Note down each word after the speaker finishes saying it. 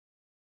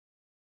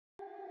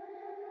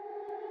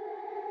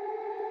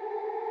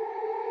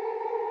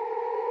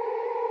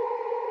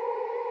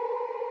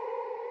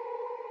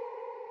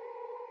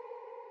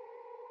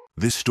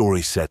This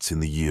story sets in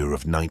the year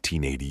of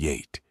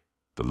 1988.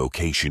 The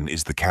location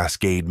is the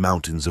Cascade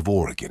Mountains of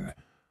Oregon.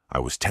 I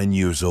was 10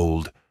 years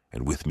old,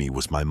 and with me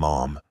was my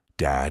mom,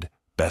 dad,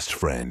 best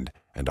friend,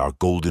 and our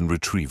golden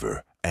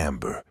retriever,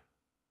 Amber.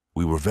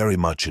 We were very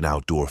much an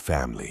outdoor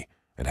family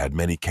and had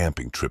many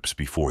camping trips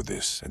before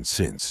this and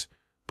since,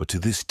 but to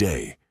this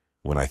day,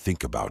 when I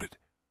think about it,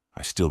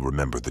 I still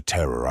remember the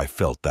terror I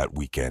felt that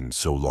weekend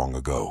so long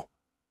ago.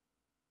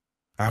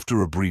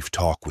 After a brief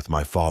talk with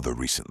my father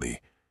recently,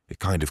 it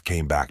kind of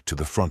came back to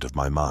the front of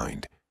my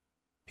mind.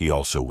 He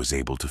also was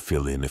able to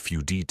fill in a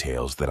few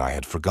details that I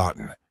had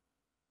forgotten.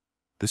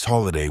 This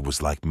holiday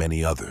was like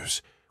many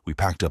others. We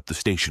packed up the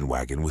station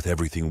wagon with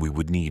everything we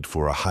would need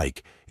for a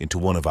hike into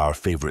one of our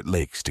favorite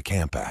lakes to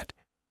camp at.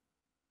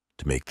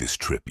 To make this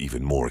trip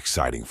even more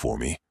exciting for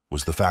me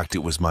was the fact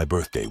it was my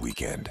birthday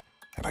weekend,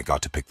 and I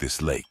got to pick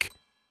this lake.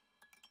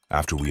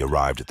 After we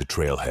arrived at the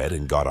trailhead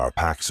and got our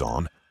packs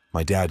on,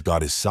 my dad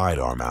got his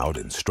sidearm out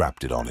and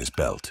strapped it on his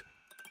belt.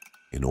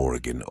 In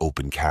Oregon,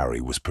 open carry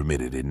was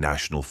permitted in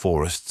national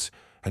forests,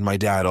 and my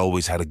dad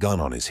always had a gun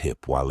on his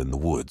hip while in the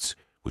woods,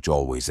 which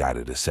always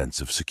added a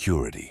sense of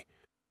security.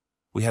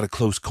 We had a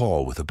close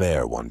call with a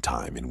bear one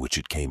time in which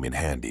it came in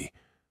handy.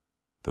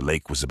 The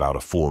lake was about a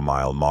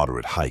 4-mile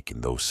moderate hike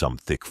in though some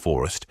thick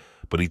forest,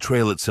 but the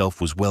trail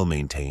itself was well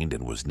maintained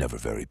and was never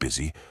very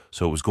busy,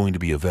 so it was going to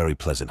be a very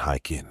pleasant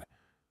hike in.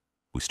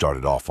 We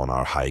started off on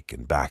our hike,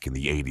 and back in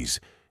the 80s,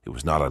 it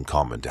was not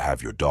uncommon to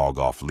have your dog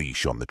off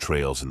leash on the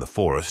trails in the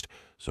forest,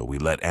 so we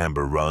let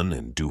Amber run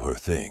and do her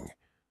thing.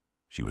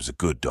 She was a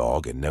good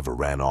dog and never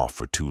ran off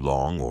for too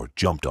long or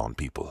jumped on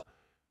people.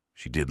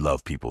 She did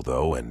love people,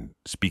 though, and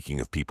speaking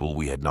of people,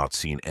 we had not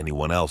seen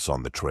anyone else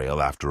on the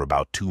trail after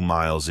about 2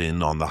 miles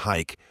in on the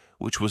hike,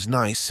 which was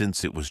nice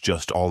since it was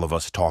just all of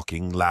us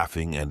talking,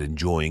 laughing, and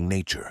enjoying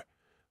nature.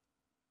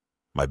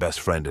 My best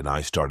friend and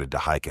I started to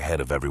hike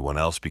ahead of everyone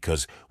else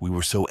because we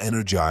were so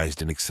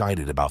energized and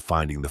excited about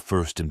finding the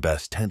first and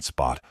best tent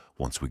spot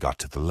once we got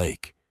to the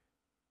lake.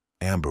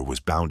 Amber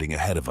was bounding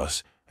ahead of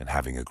us and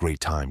having a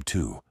great time,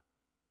 too.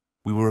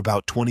 We were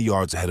about 20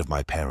 yards ahead of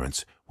my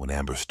parents when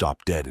Amber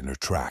stopped dead in her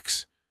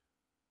tracks.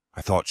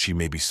 I thought she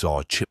maybe saw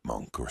a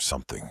chipmunk or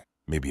something,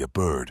 maybe a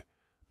bird,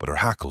 but her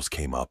hackles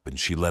came up and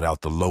she let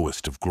out the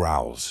lowest of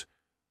growls.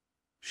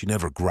 She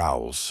never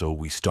growls, so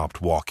we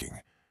stopped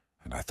walking,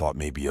 and I thought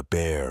maybe a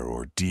bear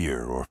or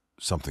deer or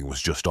something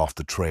was just off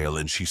the trail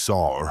and she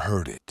saw or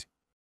heard it.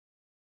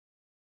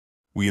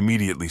 We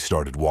immediately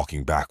started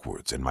walking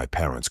backwards and my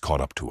parents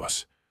caught up to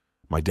us.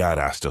 My dad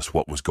asked us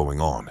what was going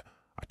on.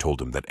 I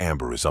told him that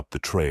Amber is up the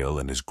trail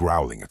and is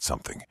growling at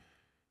something.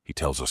 He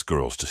tells us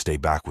girls to stay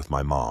back with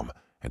my mom,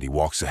 and he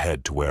walks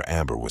ahead to where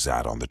Amber was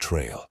at on the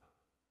trail.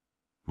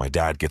 My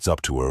dad gets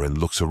up to her and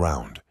looks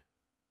around.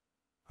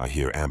 I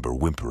hear Amber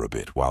whimper a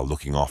bit while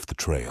looking off the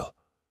trail.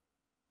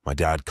 My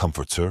dad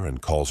comforts her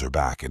and calls her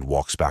back and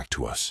walks back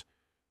to us.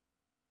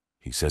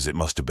 He says it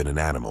must have been an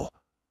animal,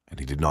 and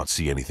he did not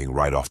see anything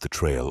right off the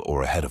trail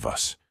or ahead of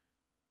us.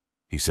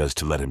 He says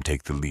to let him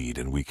take the lead,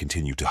 and we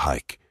continue to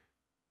hike.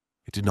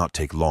 It did not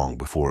take long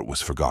before it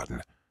was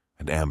forgotten,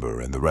 and Amber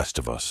and the rest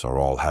of us are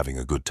all having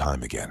a good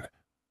time again.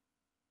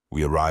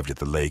 We arrived at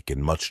the lake,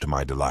 and much to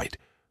my delight,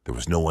 there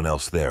was no one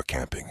else there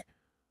camping.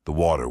 The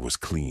water was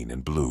clean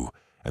and blue,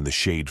 and the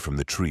shade from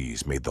the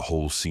trees made the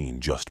whole scene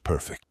just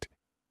perfect.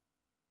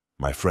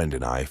 My friend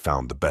and I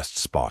found the best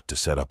spot to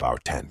set up our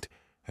tent,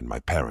 and my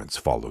parents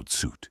followed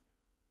suit.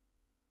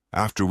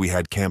 After we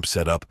had camp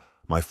set up,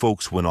 my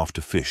folks went off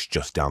to fish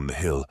just down the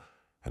hill,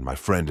 and my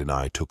friend and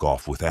I took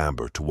off with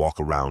Amber to walk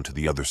around to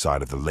the other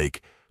side of the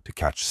lake to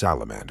catch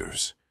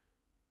salamanders.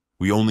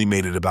 We only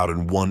made it about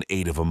in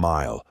 1/8 of a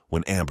mile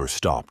when Amber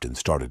stopped and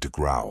started to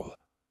growl.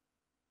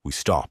 We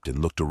stopped and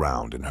looked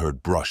around and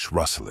heard brush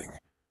rustling.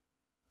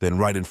 Then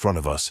right in front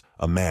of us,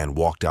 a man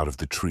walked out of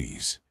the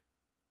trees.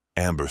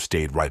 Amber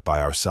stayed right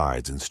by our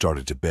sides and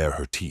started to bare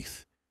her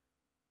teeth.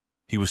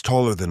 He was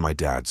taller than my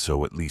dad,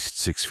 so at least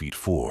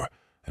 6'4",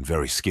 and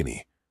very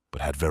skinny,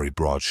 but had very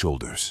broad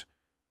shoulders.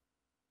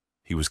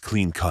 He was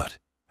clean cut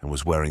and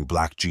was wearing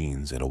black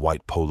jeans and a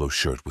white polo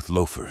shirt with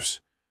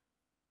loafers.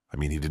 I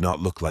mean, he did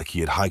not look like he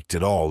had hiked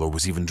at all or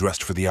was even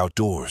dressed for the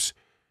outdoors.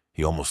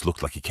 He almost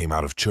looked like he came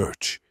out of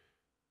church.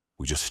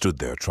 We just stood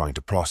there trying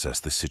to process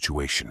this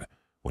situation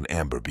when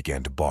Amber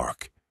began to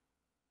bark.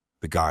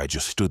 The guy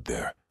just stood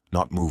there,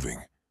 not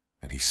moving,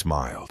 and he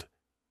smiled,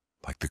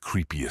 like the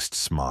creepiest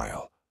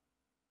smile.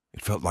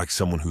 It felt like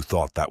someone who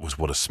thought that was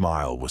what a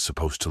smile was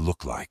supposed to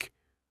look like.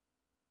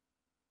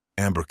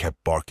 Amber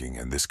kept barking,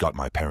 and this got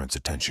my parents'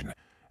 attention,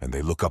 and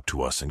they looked up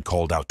to us and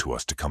called out to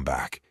us to come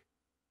back.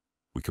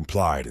 We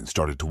complied and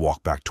started to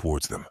walk back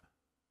towards them.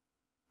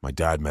 My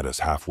dad met us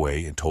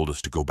halfway and told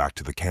us to go back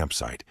to the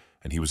campsite,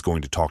 and he was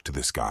going to talk to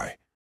this guy.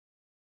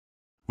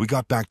 We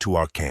got back to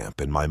our camp,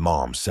 and my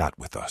mom sat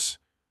with us.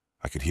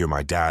 I could hear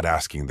my dad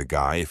asking the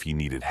guy if he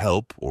needed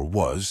help, or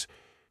was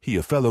he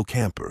a fellow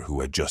camper who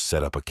had just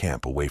set up a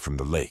camp away from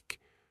the lake.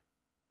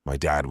 My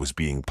dad was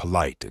being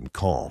polite and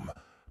calm,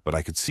 but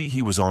I could see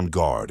he was on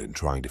guard and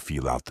trying to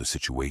feel out the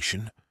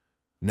situation.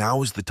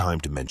 Now is the time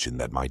to mention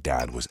that my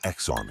dad was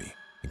ex-Army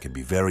and can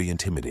be very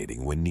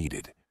intimidating when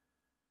needed.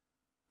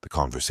 The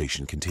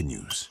conversation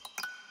continues.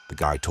 The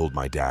guy told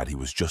my dad he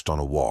was just on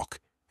a walk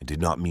and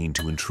did not mean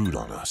to intrude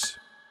on us.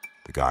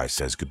 The guy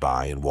says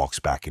goodbye and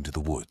walks back into the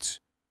woods.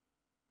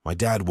 My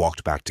dad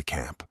walked back to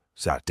camp,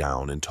 sat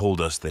down, and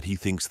told us that he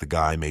thinks the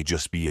guy may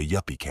just be a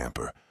yuppie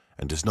camper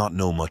and does not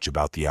know much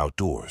about the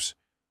outdoors.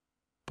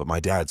 But my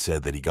dad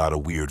said that he got a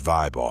weird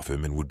vibe off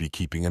him and would be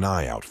keeping an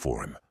eye out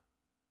for him.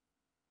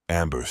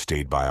 Amber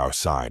stayed by our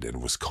side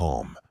and was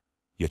calm,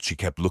 yet she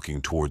kept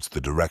looking towards the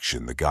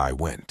direction the guy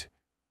went.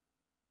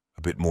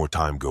 A bit more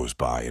time goes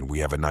by and we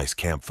have a nice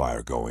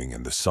campfire going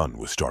and the sun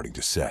was starting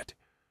to set.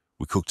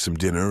 We cooked some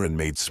dinner and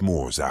made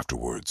s'mores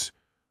afterwards.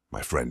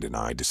 My friend and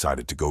I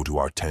decided to go to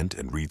our tent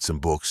and read some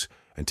books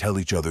and tell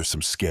each other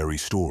some scary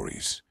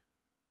stories.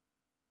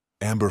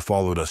 Amber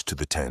followed us to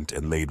the tent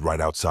and laid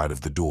right outside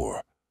of the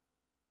door.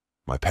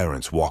 My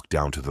parents walked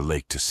down to the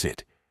lake to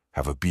sit,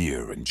 have a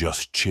beer, and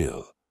just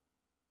chill.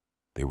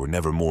 They were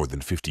never more than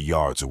 50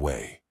 yards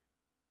away.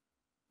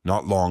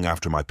 Not long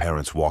after my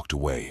parents walked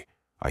away,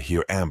 I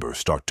hear Amber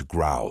start to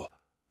growl.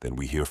 Then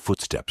we hear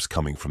footsteps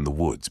coming from the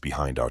woods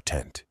behind our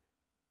tent.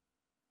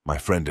 My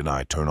friend and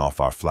I turn off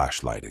our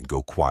flashlight and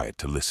go quiet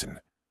to listen.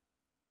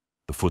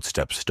 The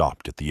footsteps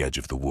stopped at the edge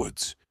of the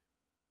woods.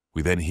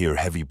 We then hear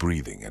heavy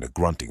breathing and a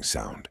grunting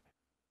sound.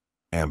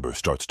 Amber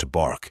starts to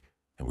bark,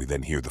 and we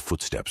then hear the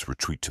footsteps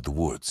retreat to the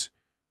woods.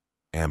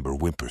 Amber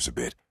whimpers a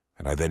bit,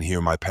 and I then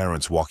hear my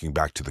parents walking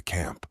back to the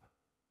camp.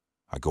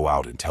 I go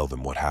out and tell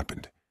them what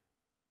happened.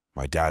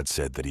 My dad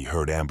said that he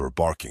heard Amber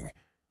barking,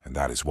 and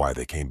that is why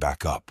they came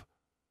back up.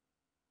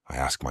 I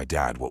ask my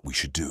dad what we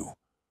should do.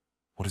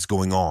 What is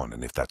going on,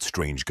 and if that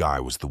strange guy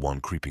was the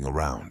one creeping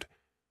around.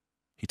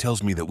 He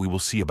tells me that we will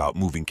see about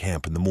moving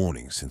camp in the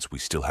morning since we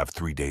still have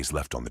 3 days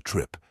left on the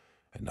trip,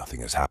 and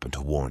nothing has happened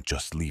to warrant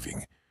just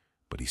leaving.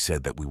 But he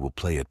said that we will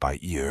play it by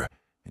ear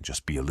and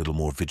just be a little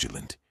more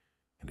vigilant,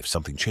 and if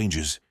something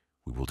changes,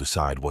 we will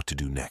decide what to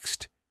do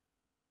next.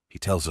 He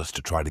tells us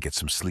to try to get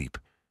some sleep,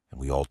 and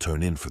we all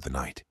turn in for the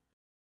night.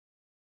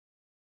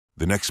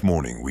 The next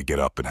morning, we get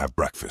up and have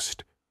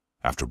breakfast.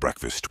 After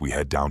breakfast, we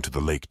head down to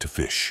the lake to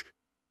fish.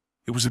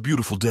 It was a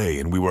beautiful day,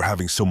 and we were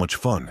having so much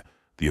fun.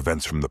 The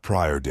events from the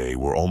prior day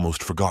were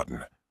almost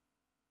forgotten.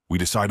 We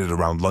decided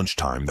around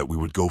lunchtime that we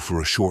would go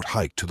for a short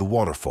hike to the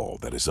waterfall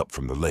that is up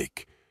from the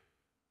lake.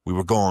 We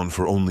were gone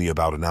for only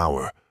about an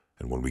hour,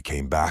 and when we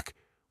came back,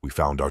 we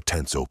found our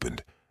tents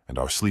opened and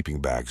our sleeping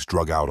bags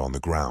drug out on the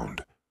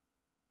ground.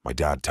 My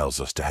dad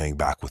tells us to hang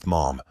back with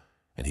Mom,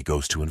 and he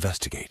goes to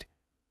investigate.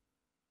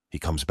 He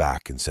comes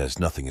back and says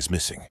nothing is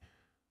missing,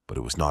 but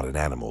it was not an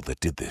animal that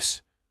did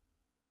this.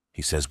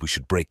 He says we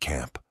should break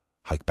camp,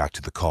 hike back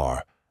to the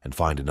car, and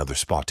find another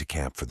spot to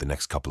camp for the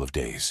next couple of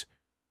days.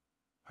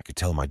 I could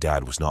tell my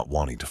dad was not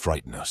wanting to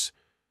frighten us,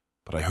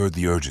 but I heard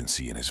the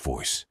urgency in his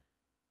voice.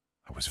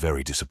 I was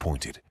very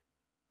disappointed,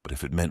 but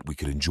if it meant we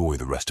could enjoy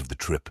the rest of the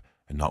trip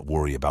and not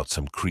worry about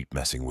some creep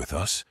messing with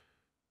us,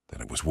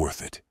 then it was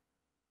worth it.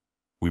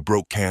 We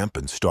broke camp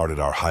and started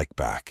our hike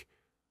back.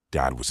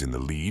 Dad was in the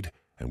lead,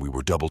 and we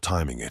were double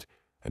timing it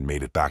and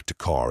made it back to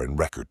car in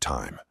record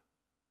time.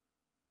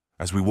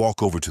 As we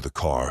walk over to the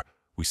car,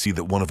 we see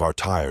that one of our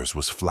tires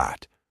was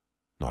flat.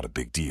 Not a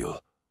big deal.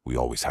 We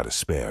always had a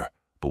spare,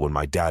 but when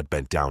my dad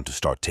bent down to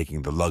start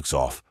taking the lugs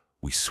off,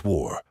 we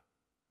swore.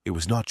 It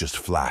was not just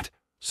flat.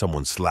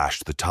 Someone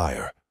slashed the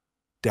tire.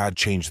 Dad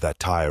changed that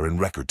tire in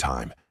record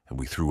time, and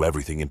we threw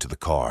everything into the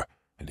car,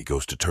 and he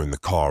goes to turn the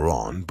car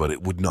on, but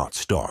it would not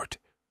start.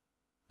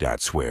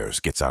 Dad swears,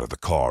 gets out of the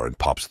car, and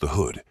pops the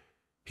hood.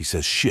 He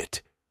says,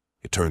 "Shit."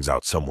 It turns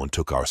out someone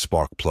took our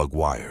spark plug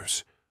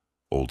wires.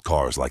 Old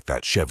cars like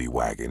that Chevy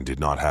wagon did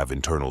not have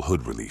internal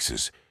hood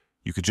releases.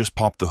 You could just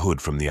pop the hood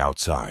from the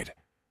outside.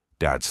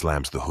 Dad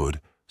slams the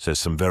hood, says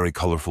some very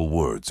colorful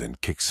words,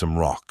 and kicks some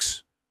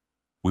rocks.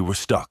 We were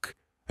stuck,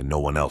 and no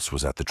one else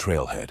was at the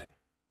trailhead.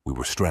 We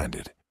were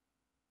stranded.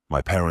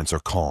 My parents are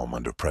calm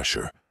under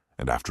pressure,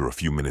 and after a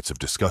few minutes of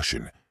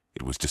discussion,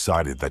 it was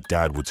decided that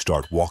Dad would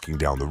start walking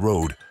down the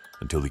road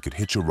until he could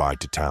hitch a ride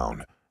to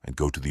town and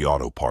go to the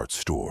auto parts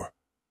store.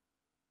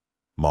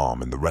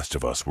 Mom and the rest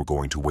of us were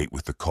going to wait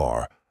with the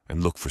car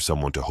and look for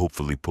someone to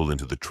hopefully pull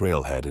into the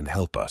trailhead and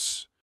help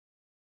us.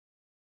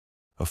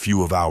 A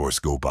few of hours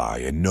go by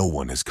and no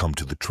one has come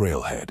to the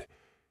trailhead.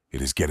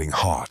 It is getting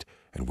hot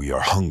and we are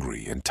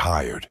hungry and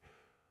tired.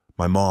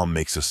 My mom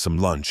makes us some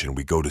lunch and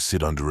we go to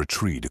sit under a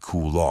tree to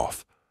cool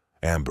off.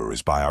 Amber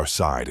is by our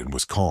side and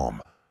was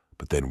calm,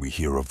 but then we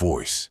hear a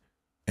voice.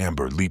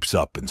 Amber leaps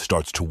up and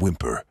starts to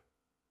whimper.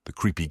 The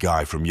creepy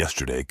guy from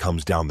yesterday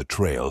comes down the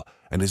trail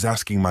and is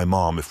asking my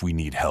mom if we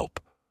need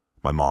help.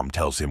 My mom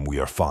tells him we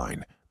are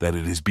fine, that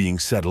it is being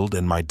settled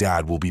and my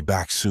dad will be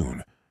back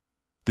soon.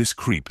 This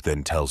creep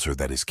then tells her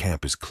that his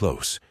camp is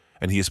close,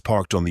 and he is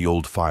parked on the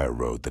old fire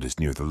road that is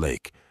near the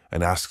lake,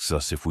 and asks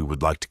us if we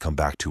would like to come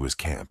back to his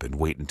camp and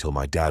wait until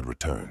my dad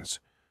returns.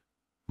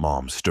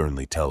 Mom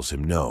sternly tells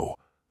him no,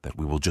 that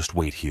we will just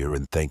wait here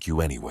and thank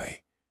you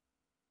anyway.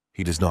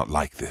 He does not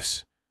like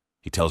this.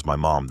 He tells my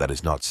mom that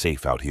it's not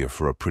safe out here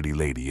for a pretty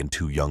lady and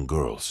two young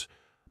girls.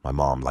 My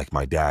mom, like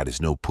my dad,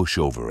 is no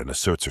pushover and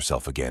asserts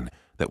herself again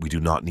that we do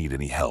not need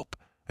any help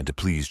and to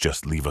please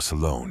just leave us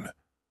alone.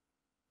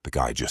 The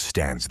guy just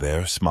stands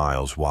there,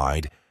 smiles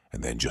wide,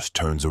 and then just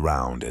turns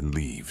around and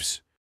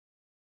leaves.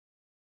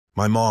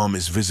 My mom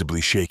is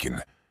visibly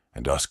shaken,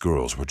 and us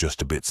girls were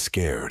just a bit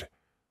scared.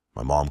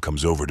 My mom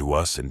comes over to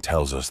us and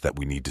tells us that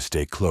we need to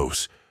stay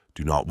close,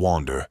 do not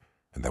wander,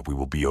 and that we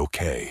will be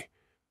okay.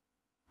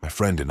 My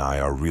friend and I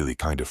are really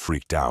kind of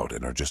freaked out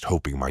and are just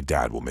hoping my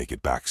dad will make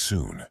it back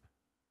soon.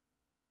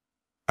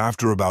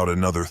 After about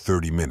another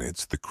 30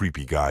 minutes, the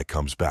creepy guy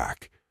comes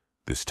back.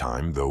 This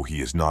time, though,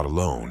 he is not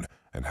alone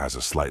and has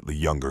a slightly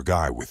younger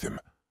guy with him.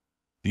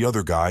 The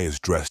other guy is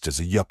dressed as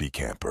a yuppie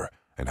camper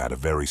and had a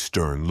very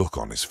stern look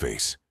on his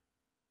face.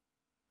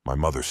 My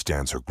mother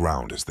stands her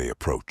ground as they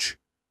approach.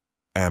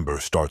 Amber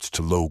starts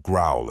to low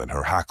growl and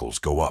her hackles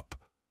go up.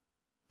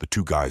 The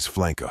two guys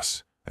flank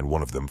us, and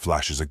one of them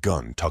flashes a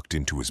gun tucked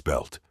into his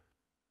belt.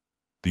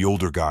 The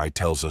older guy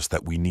tells us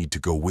that we need to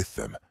go with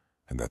them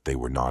and that they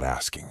were not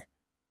asking.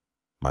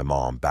 My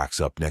mom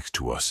backs up next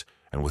to us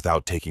and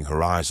without taking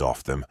her eyes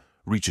off them,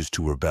 reaches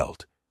to her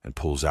belt and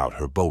pulls out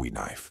her Bowie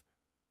knife.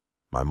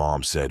 My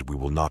mom said we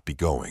will not be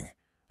going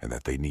and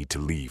that they need to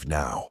leave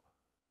now.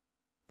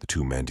 The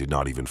two men did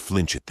not even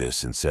flinch at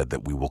this and said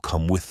that we will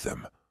come with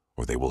them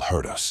or they will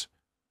hurt us.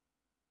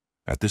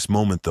 At this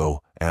moment,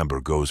 though,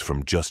 Amber goes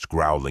from just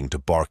growling to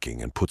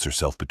barking and puts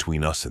herself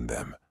between us and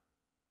them.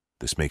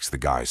 This makes the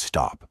guys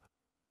stop.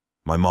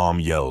 My mom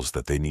yells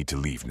that they need to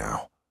leave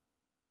now.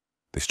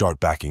 They start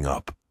backing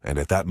up, and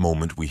at that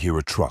moment we hear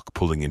a truck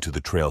pulling into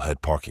the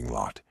trailhead parking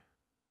lot.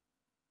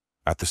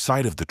 At the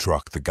sight of the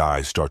truck, the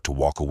guys start to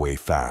walk away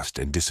fast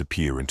and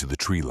disappear into the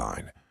tree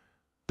line.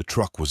 The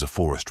truck was a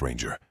forest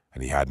ranger,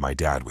 and he had my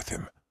dad with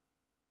him.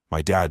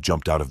 My dad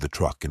jumped out of the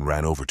truck and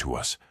ran over to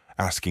us,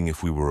 asking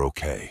if we were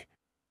okay.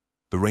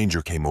 The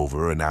ranger came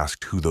over and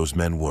asked who those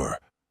men were,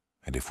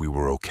 and if we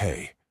were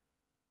okay.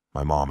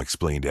 My mom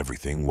explained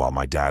everything while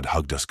my dad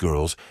hugged us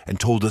girls and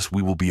told us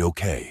we will be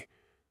okay.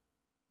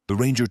 The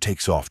ranger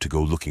takes off to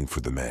go looking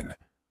for the men.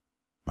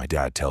 My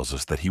dad tells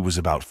us that he was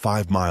about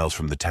 5 miles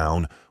from the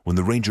town when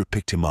the ranger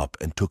picked him up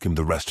and took him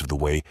the rest of the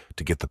way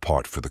to get the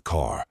part for the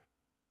car.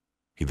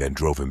 He then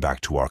drove him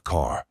back to our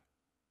car.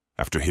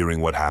 After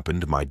hearing what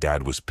happened, my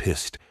dad was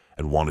pissed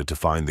and wanted to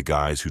find the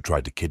guys who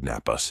tried to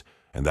kidnap us,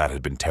 and that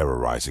had been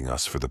terrorizing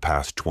us for the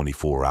past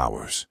 24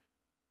 hours.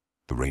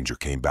 The ranger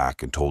came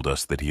back and told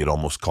us that he had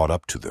almost caught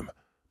up to them,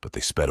 but they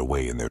sped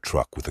away in their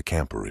truck with a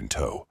camper in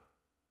tow.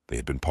 They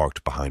had been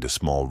parked behind a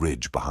small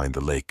ridge behind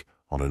the lake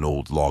on an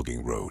old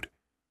logging road.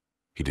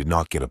 He did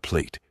not get a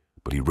plate,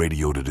 but he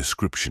radioed a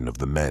description of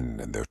the men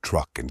and their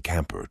truck and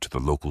camper to the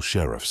local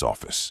sheriff's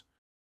office.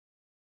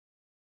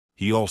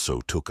 He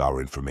also took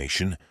our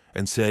information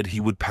and said he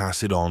would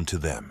pass it on to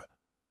them.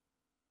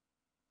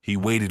 He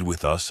waited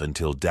with us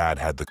until Dad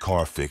had the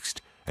car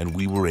fixed and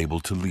we were able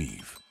to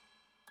leave.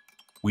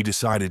 We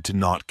decided to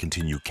not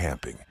continue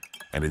camping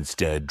and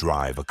instead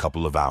drive a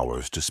couple of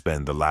hours to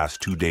spend the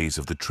last 2 days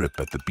of the trip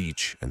at the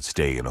beach and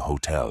stay in a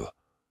hotel.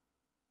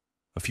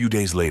 A few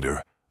days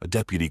later, a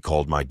deputy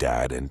called my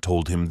dad and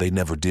told him they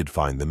never did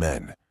find the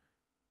men.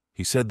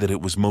 He said that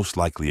it was most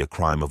likely a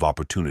crime of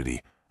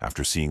opportunity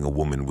after seeing a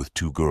woman with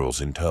 2 girls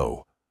in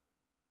tow.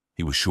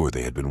 He was sure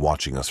they had been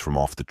watching us from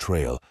off the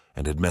trail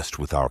and had messed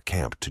with our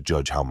camp to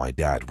judge how my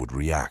dad would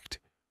react.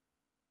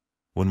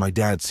 When my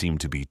dad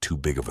seemed to be too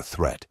big of a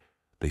threat,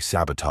 they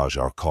sabotaged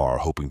our car,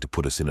 hoping to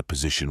put us in a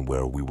position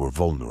where we were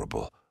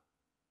vulnerable.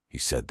 He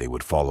said they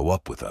would follow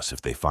up with us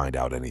if they find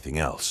out anything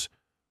else,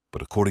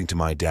 but according to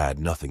my dad,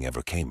 nothing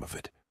ever came of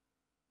it.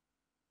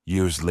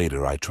 Years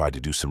later, I tried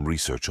to do some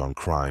research on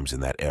crimes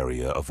in that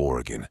area of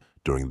Oregon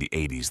during the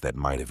 80s that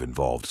might have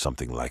involved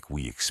something like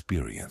we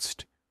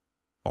experienced.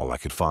 All I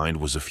could find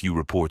was a few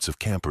reports of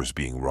campers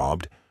being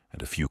robbed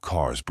and a few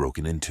cars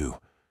broken into.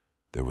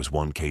 There was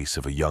one case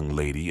of a young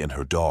lady and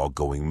her dog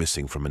going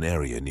missing from an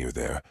area near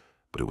there,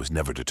 but it was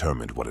never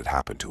determined what had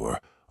happened to her,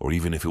 or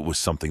even if it was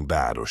something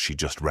bad or she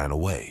just ran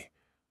away.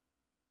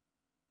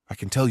 I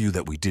can tell you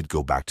that we did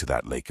go back to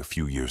that lake a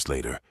few years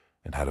later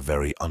and had a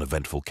very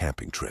uneventful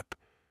camping trip.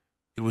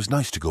 It was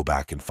nice to go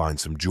back and find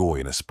some joy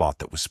in a spot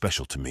that was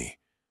special to me.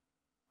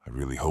 I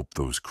really hope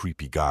those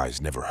creepy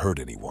guys never hurt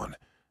anyone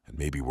and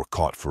maybe were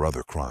caught for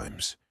other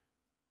crimes.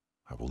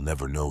 I will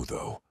never know,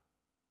 though.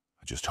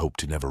 I just hope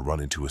to never run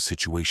into a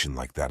situation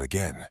like that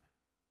again.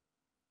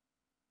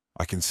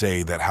 I can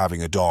say that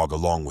having a dog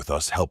along with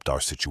us helped our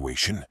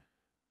situation.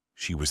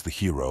 She was the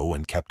hero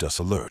and kept us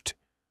alert.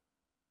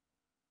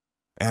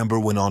 Amber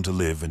went on to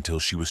live until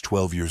she was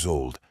 12 years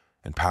old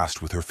and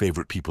passed with her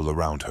favorite people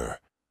around her.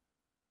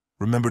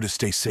 Remember to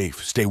stay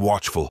safe, stay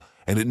watchful,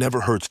 and it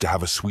never hurts to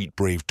have a sweet,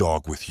 brave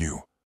dog with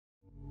you.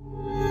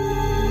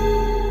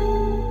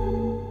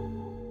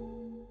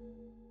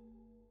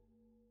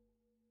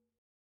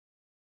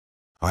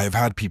 I have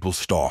had people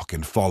stalk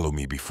and follow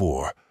me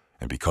before,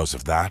 and because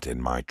of that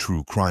and my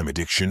true crime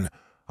addiction,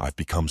 I've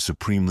become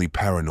supremely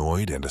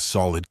paranoid and a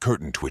solid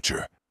curtain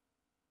twitcher.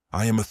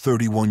 I am a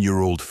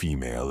 31-year-old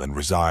female and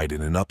reside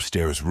in an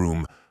upstairs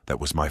room that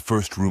was my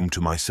first room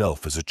to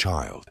myself as a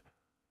child.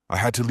 I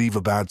had to leave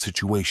a bad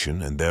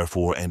situation and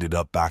therefore ended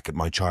up back at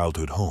my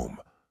childhood home.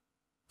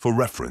 For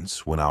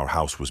reference, when our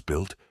house was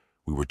built,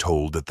 we were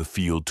told that the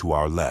field to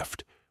our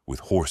left,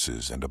 with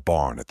horses and a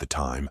barn at the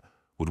time,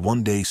 would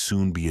one day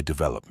soon be a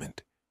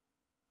development.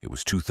 It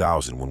was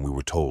 2000 when we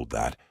were told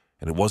that,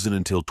 and it wasn't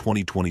until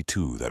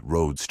 2022 that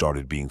roads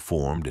started being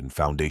formed and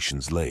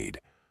foundations laid.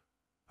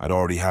 I'd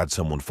already had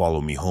someone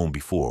follow me home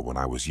before when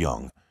I was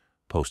young,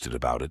 posted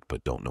about it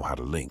but don't know how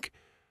to link,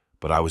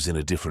 but I was in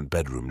a different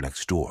bedroom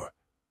next door.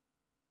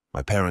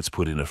 My parents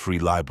put in a free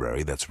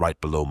library that's right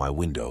below my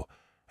window,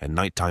 and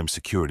nighttime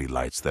security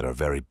lights that are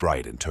very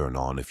bright and turn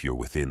on if you're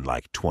within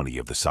like 20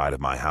 of the side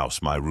of my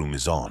house my room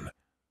is on.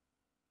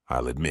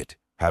 I'll admit,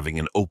 having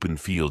an open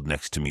field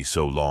next to me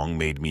so long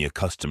made me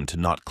accustomed to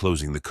not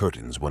closing the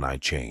curtains when I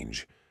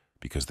change,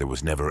 because there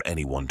was never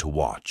anyone to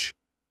watch.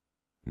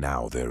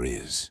 Now there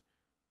is.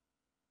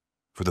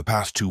 For the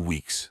past 2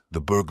 weeks, the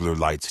burglar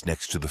lights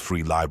next to the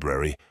free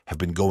library have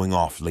been going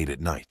off late at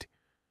night.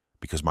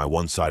 Because my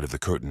one side of the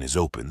curtain is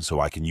open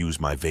so I can use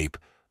my vape,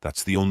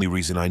 that's the only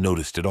reason I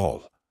noticed at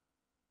all.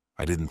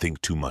 I didn't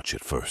think too much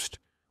at first.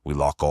 We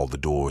lock all the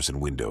doors and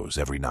windows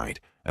every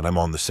night, and I'm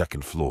on the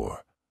second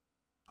floor.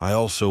 I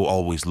also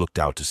always looked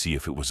out to see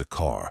if it was a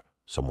car,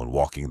 someone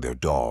walking their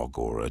dog,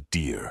 or a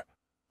deer,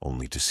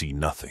 only to see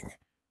nothing.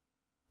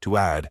 To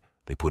add,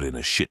 they put in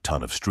a shit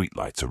ton of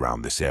streetlights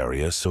around this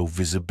area, so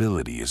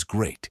visibility is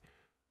great.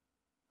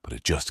 But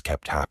it just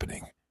kept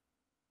happening.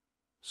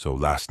 So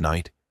last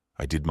night,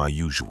 I did my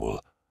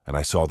usual, and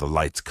I saw the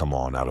lights come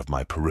on out of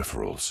my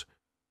peripherals.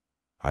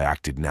 I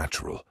acted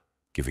natural,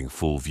 giving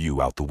full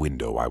view out the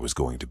window. I was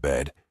going to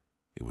bed.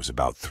 It was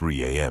about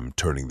 3 a.m.,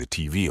 turning the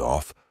TV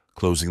off,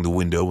 closing the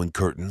window and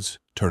curtains,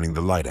 turning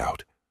the light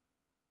out.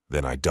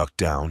 Then I ducked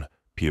down,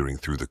 peering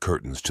through the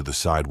curtains to the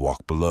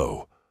sidewalk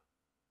below.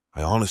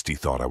 I honestly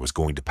thought I was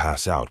going to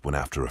pass out when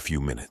after a few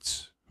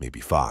minutes, maybe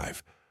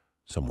 5,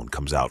 someone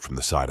comes out from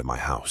the side of my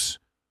house.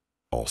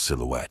 All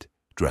silhouette,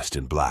 dressed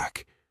in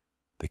black.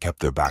 They kept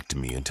their back to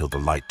me until the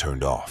light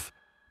turned off,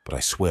 but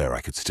I swear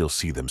I could still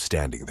see them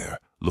standing there,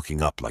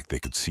 looking up like they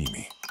could see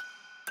me.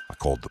 I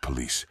called the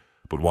police,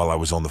 but while I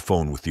was on the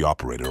phone with the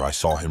operator, I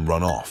saw him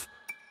run off.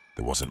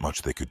 There wasn't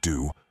much they could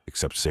do,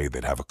 except say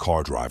they'd have a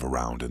car drive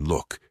around and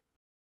look.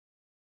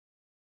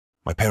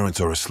 My parents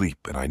are asleep,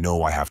 and I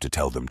know I have to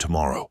tell them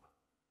tomorrow.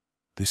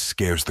 This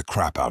scares the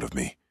crap out of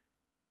me.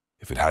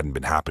 If it hadn't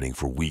been happening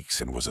for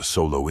weeks and was a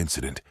solo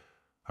incident,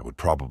 I would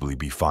probably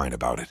be fine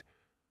about it.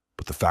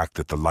 But the fact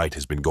that the light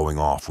has been going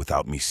off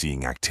without me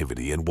seeing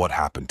activity and what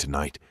happened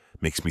tonight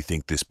makes me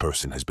think this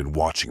person has been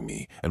watching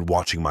me and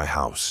watching my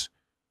house.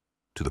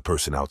 To the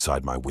person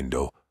outside my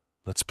window,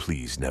 let's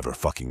please never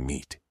fucking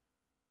meet.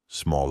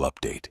 Small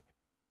update.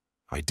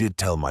 I did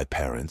tell my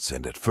parents,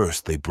 and at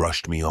first they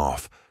brushed me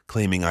off,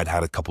 claiming I'd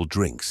had a couple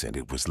drinks and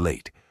it was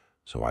late,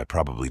 so I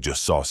probably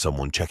just saw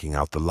someone checking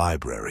out the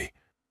library.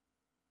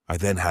 I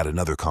then had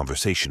another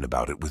conversation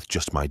about it with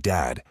just my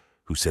dad,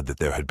 who said that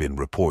there had been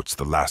reports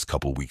the last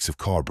couple weeks of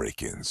car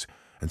break-ins,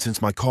 and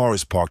since my car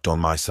is parked on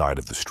my side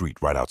of the street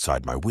right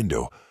outside my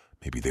window,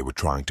 maybe they were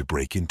trying to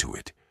break into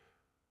it.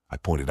 I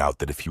pointed out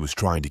that if he was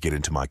trying to get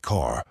into my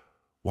car,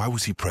 why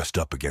was he pressed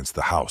up against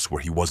the house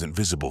where he wasn't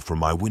visible from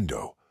my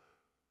window?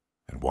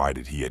 And why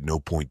did he at no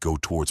point go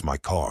towards my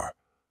car?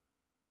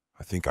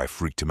 I think I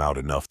freaked him out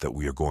enough that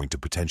we are going to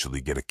potentially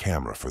get a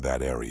camera for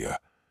that area.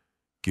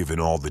 Given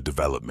all the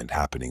development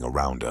happening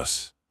around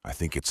us, I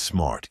think it's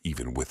smart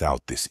even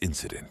without this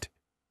incident.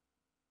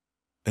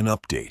 An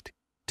update,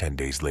 10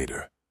 days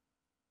later.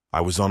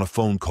 I was on a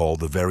phone call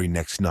the very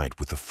next night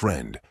with a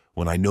friend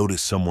when I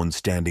noticed someone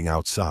standing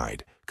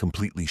outside,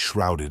 completely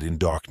shrouded in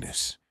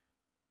darkness.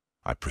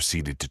 I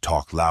proceeded to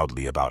talk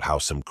loudly about how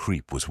some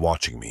creep was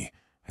watching me,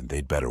 and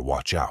they'd better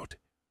watch out.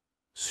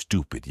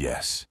 Stupid,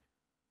 yes,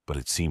 but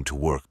it seemed to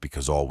work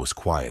because all was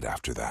quiet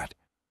after that.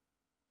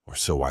 Or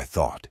so I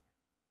thought.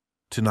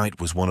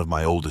 Tonight was one of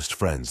my oldest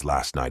friends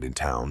last night in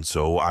town,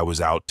 so I was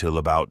out till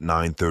about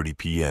 9:30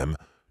 p.m.,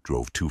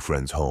 drove 2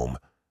 friends home,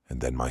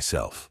 and then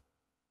myself.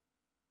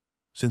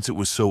 Since it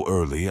was so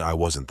early, I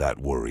wasn't that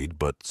worried,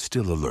 but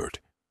still alert.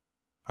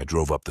 I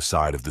drove up the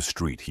side of the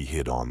street he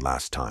hid on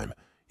last time,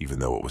 even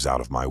though it was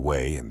out of my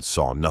way, and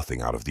saw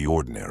nothing out of the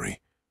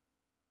ordinary.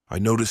 I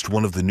noticed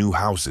one of the new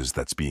houses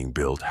that's being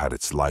built had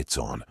its lights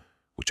on,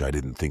 which I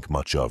didn't think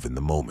much of in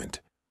the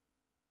moment.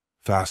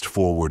 Fast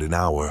forward an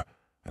hour,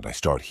 and I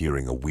start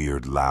hearing a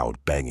weird, loud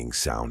banging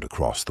sound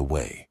across the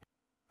way.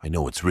 I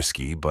know it's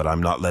risky, but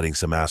I'm not letting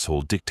some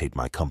asshole dictate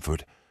my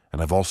comfort,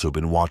 and I've also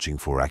been watching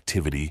for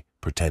activity,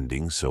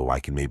 pretending so I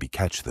can maybe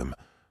catch them,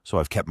 so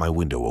I've kept my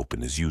window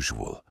open as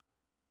usual.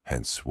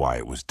 Hence why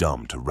it was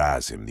dumb to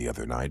razz him the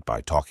other night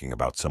by talking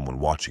about someone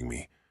watching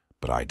me,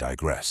 but I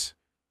digress.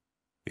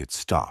 It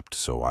stopped,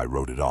 so I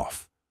wrote it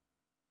off.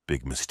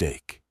 Big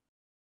mistake.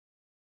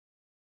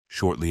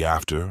 Shortly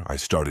after, I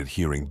started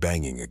hearing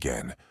banging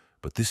again,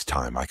 but this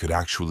time I could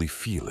actually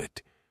feel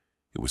it.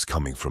 It was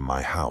coming from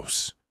my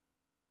house.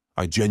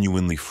 I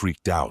genuinely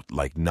freaked out,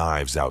 like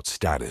Knives Out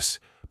status,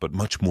 but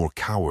much more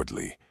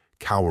cowardly,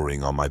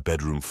 cowering on my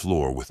bedroom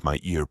floor with my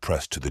ear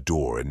pressed to the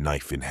door and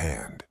knife in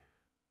hand.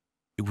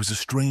 It was a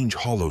strange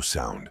hollow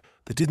sound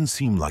that didn't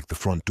seem like the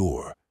front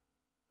door.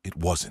 It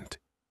wasn't.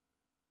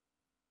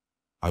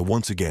 I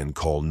once again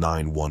call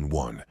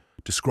 911,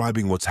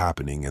 describing what's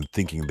happening and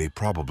thinking they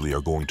probably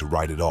are going to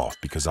write it off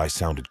because I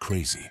sounded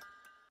crazy.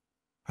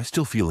 I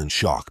still feel in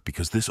shock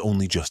because this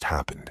only just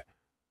happened.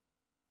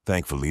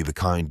 Thankfully, the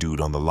kind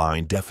dude on the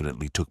line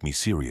definitely took me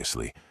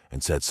seriously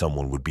and said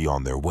someone would be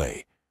on their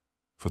way.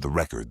 For the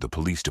record, the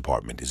police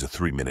department is a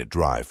 3-minute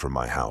drive from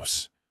my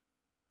house.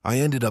 I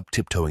ended up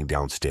tiptoeing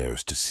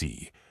downstairs to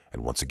see,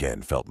 and once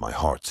again felt my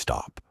heart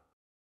stop.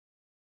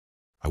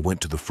 I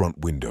went to the front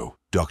window,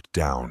 ducked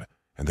down,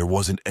 and there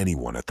wasn't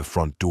anyone at the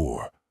front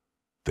door.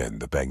 Then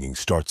the banging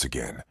starts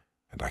again,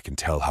 and I can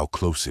tell how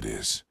close it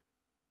is.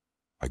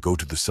 I go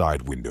to the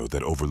side window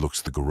that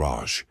overlooks the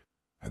garage,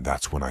 and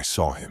that's when I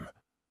saw him.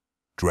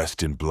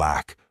 Dressed in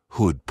black,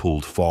 hood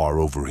pulled far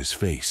over his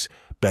face,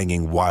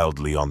 banging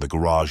wildly on the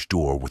garage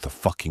door with a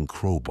fucking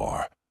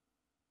crowbar.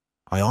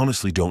 I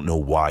honestly don't know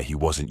why he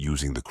wasn't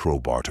using the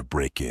crowbar to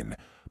break in,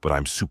 but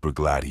I'm super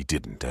glad he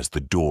didn't, as the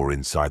door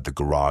inside the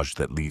garage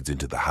that leads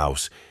into the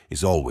house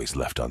is always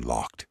left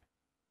unlocked.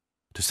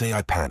 To say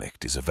I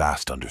panicked is a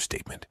vast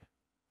understatement.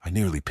 I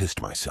nearly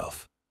pissed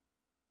myself,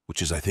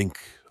 which is, I think,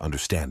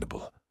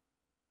 understandable.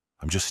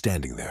 I'm just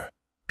standing there,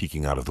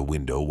 peeking out of the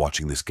window,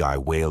 watching this guy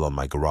wail on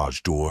my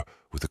garage door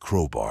with a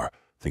crowbar,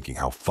 thinking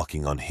how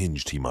fucking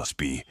unhinged he must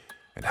be,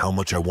 and how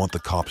much I want the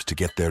cops to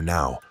get there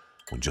now,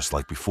 when just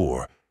like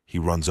before, he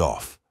runs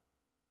off.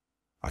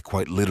 I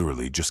quite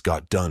literally just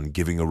got done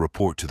giving a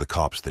report to the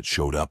cops that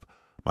showed up.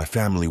 My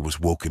family was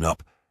woken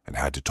up and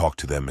had to talk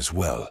to them as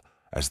well,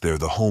 as they're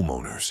the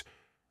homeowners,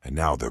 and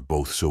now they're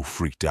both so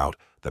freaked out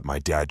that my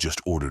dad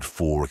just ordered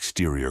 4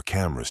 exterior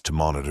cameras to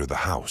monitor the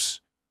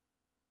house.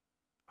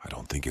 I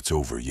don't think it's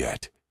over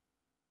yet.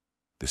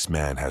 This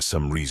man has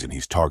some reason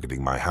he's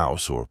targeting my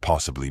house, or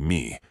possibly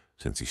me,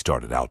 since he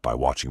started out by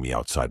watching me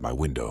outside my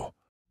window.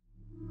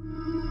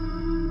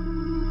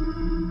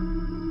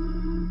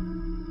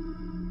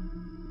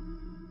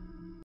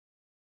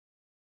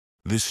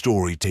 This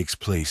story takes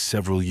place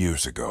several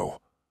years ago.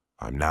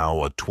 I'm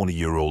now a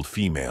 20-year-old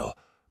female,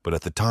 but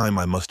at the time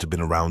I must have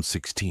been around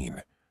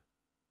 16.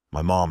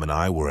 My mom and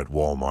I were at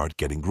Walmart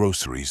getting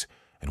groceries,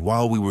 and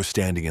while we were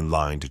standing in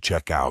line to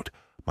check out,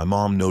 my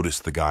mom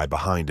noticed the guy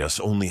behind us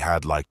only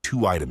had like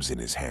 2 items in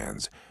his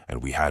hands,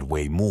 and we had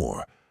way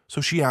more, so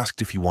she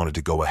asked if he wanted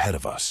to go ahead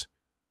of us.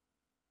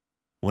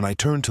 When I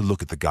turned to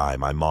look at the guy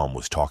my mom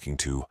was talking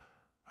to,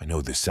 I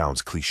know this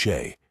sounds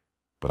cliché,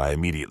 but I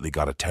immediately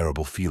got a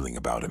terrible feeling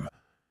about him.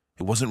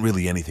 It wasn't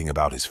really anything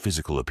about his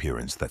physical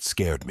appearance that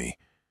scared me.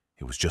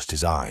 It was just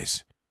his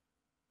eyes.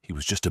 He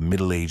was just a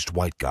middle-aged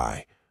white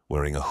guy,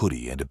 wearing a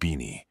hoodie and a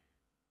beanie.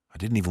 I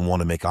didn't even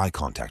want to make eye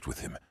contact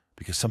with him,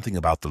 because something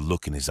about the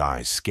look in his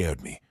eyes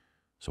scared me,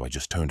 so I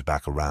just turned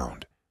back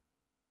around.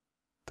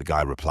 The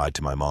guy replied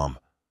to my mom,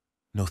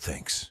 "No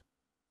thanks.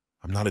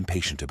 I'm not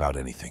impatient about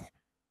anything.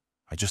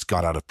 I just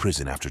got out of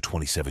prison after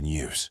 27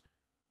 years.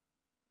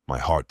 My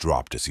heart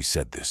dropped as he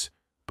said this,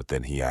 but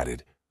then he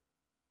added,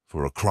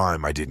 "For a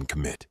crime I didn't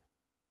commit."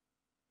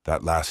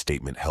 That last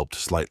statement helped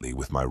slightly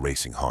with my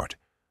racing heart,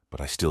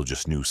 but I still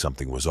just knew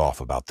something was off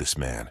about this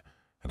man,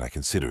 and I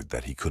considered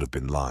that he could have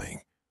been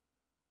lying.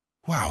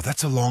 "Wow,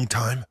 that's a long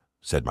time,"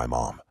 said my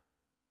mom.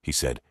 He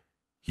said,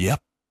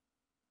 "Yep.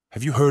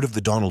 Have you heard of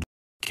the Donald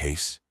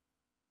case?"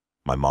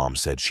 My mom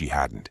said she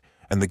hadn't,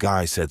 and the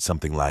guy said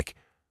something like,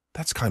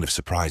 "That's kind of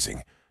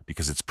surprising,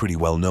 because it's pretty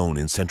well known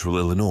in central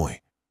Illinois."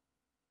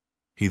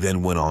 He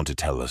then went on to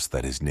tell us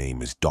that his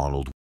name is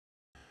Donald,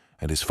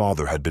 and his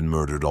father had been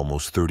murdered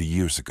almost 30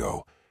 years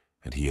ago,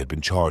 and he had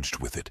been charged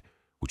with it,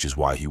 which is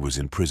why he was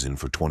in prison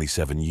for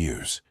 27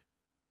 years.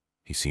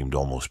 He seemed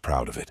almost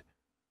proud of it,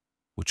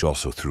 which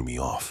also threw me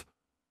off.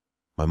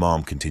 My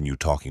mom continued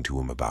talking to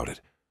him about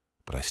it,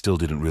 but I still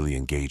didn't really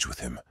engage with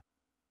him.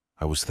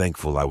 I was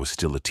thankful I was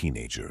still a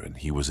teenager and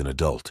he was an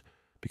adult,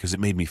 because it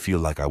made me feel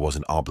like I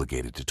wasn't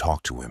obligated to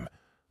talk to him,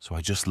 so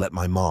I just let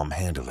my mom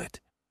handle it.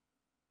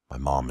 My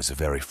mom is a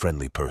very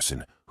friendly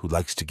person who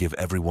likes to give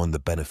everyone the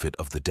benefit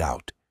of the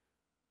doubt.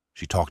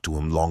 She talked to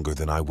him longer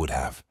than I would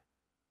have.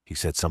 He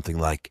said something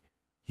like,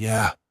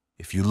 "Yeah,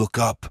 if you look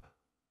up,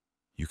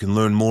 you can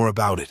learn more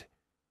about it.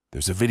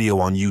 There's a video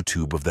on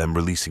YouTube of them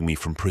releasing me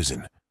from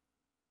prison."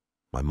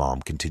 My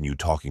mom continued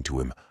talking to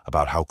him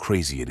about how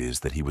crazy it is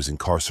that he was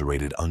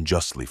incarcerated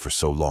unjustly for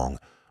so long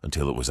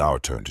until it was our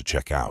turn to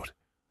check out,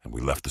 and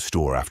we left the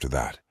store after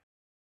that.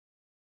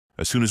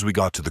 As soon as we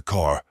got to the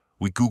car,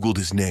 we Googled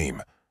his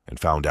name and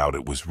found out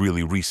it was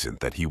really recent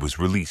that he was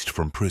released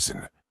from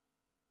prison.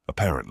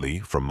 Apparently,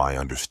 from my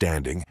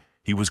understanding,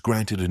 he was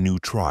granted a new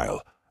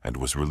trial and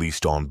was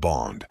released on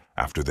bond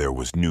after there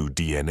was new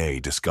DNA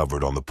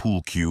discovered on the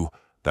pool cue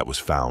that was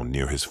found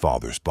near his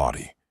father's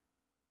body.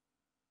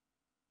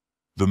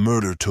 The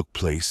murder took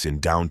place in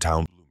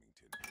downtown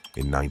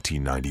Bloomington in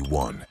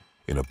 1991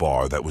 in a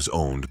bar that was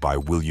owned by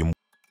William.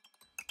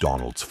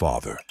 Donald's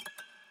father.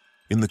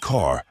 In the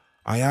car,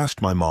 I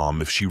asked my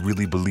mom if she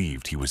really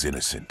believed he was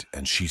innocent,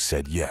 and she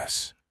said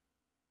yes.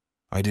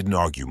 I didn't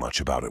argue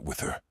much about it with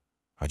her.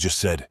 I just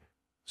said,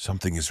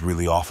 something is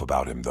really off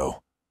about him,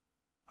 though.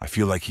 I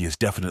feel like he has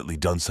definitely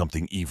done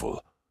something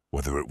evil,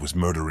 whether it was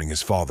murdering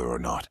his father or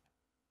not.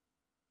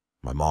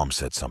 My mom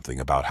said something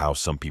about how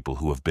some people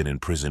who have been in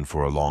prison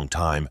for a long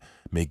time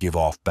may give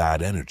off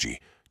bad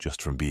energy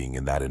just from being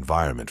in that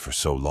environment for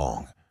so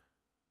long.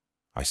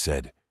 I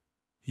said,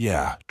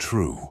 yeah,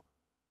 true.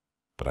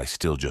 But I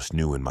still just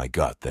knew in my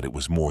gut that it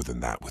was more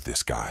than that with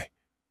this guy.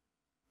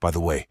 By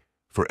the way,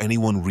 for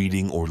anyone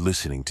reading or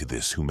listening to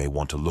this who may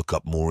want to look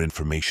up more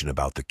information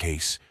about the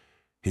case,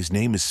 his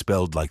name is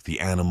spelled like the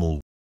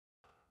animal,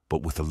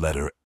 but with a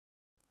letter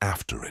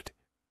after it.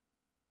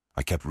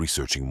 I kept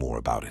researching more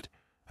about it,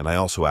 and I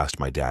also asked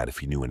my dad if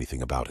he knew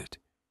anything about it.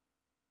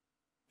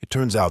 It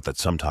turns out that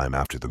sometime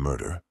after the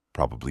murder,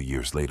 probably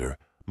years later,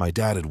 my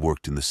dad had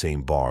worked in the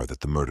same bar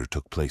that the murder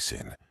took place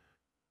in.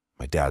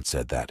 My dad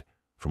said that,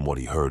 from what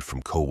he heard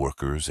from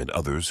co-workers and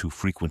others who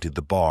frequented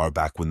the bar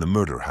back when the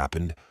murder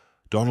happened,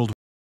 Donald had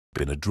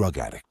been a drug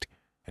addict,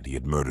 and he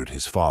had murdered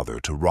his father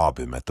to rob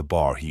him at the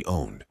bar he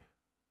owned.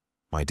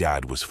 My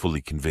dad was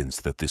fully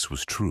convinced that this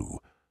was true,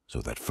 so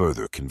that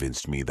further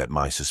convinced me that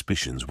my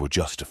suspicions were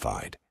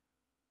justified.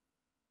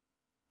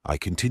 I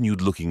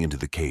continued looking into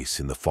the case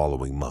in the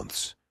following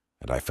months,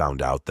 and I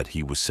found out that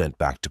he was sent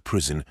back to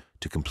prison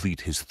to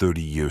complete his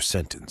 30-year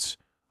sentence,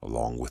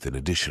 along with an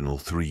additional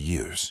 3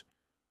 years.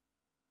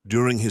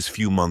 During his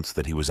few months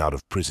that he was out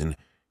of prison,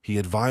 he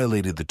had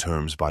violated the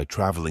terms by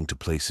traveling to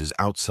places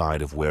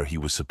outside of where he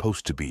was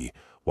supposed to be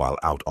while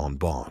out on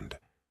bond.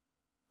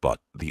 But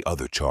the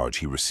other charge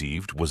he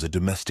received was a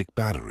domestic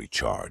battery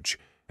charge,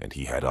 and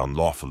he had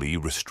unlawfully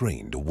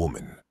restrained a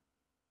woman.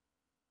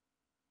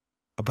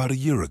 About a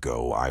year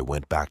ago, I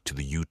went back to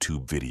the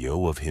YouTube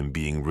video of him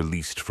being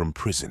released from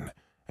prison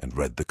and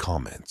read the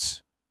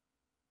comments.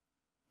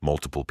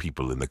 Multiple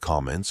people in the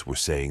comments were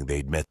saying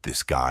they'd met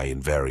this guy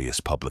in various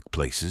public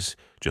places,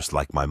 just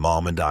like my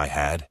mom and I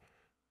had.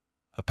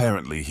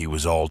 Apparently, he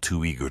was all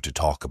too eager to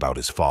talk about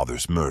his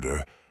father's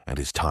murder and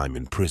his time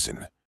in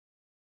prison.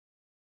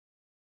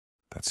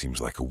 That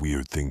seems like a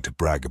weird thing to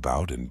brag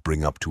about and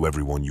bring up to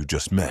everyone you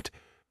just met,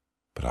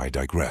 but I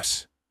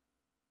digress.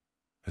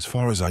 As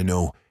far as I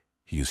know,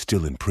 he is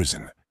still in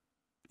prison.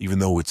 Even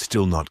though it's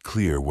still not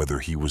clear whether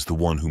he was the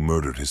one who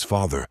murdered his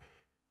father,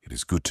 it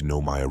is good to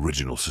know my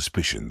original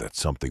suspicion that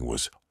something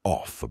was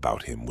off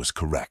about him was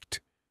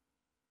correct.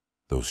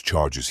 Those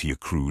charges he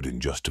accrued in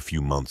just a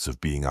few months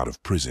of being out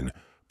of prison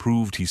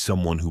proved he's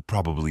someone who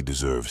probably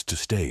deserves to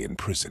stay in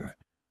prison.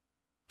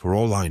 For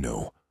all I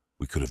know,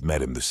 we could have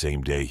met him the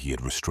same day he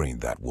had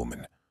restrained that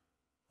woman.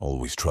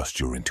 Always trust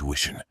your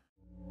intuition.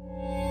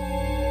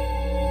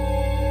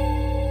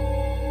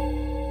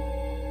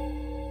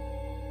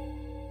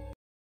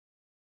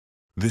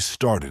 This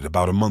started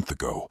about a month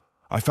ago.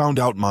 I found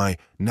out my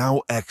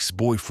now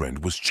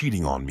ex-boyfriend was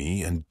cheating on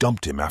me and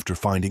dumped him after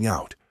finding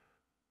out.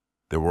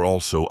 There were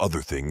also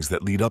other things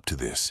that lead up to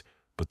this,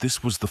 but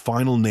this was the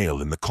final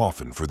nail in the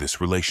coffin for this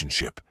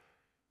relationship.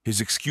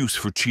 His excuse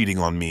for cheating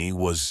on me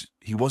was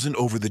he wasn't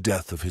over the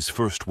death of his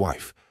first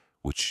wife,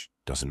 which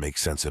doesn't make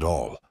sense at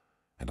all,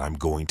 and I'm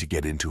going to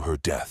get into her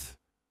death.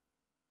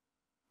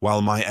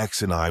 While my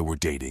ex and I were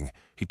dating,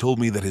 he told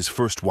me that his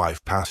first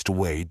wife passed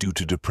away due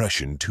to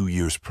depression 2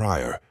 years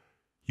prior.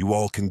 You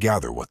all can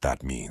gather what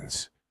that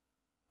means.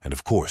 And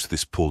of course,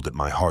 this pulled at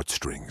my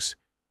heartstrings,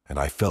 and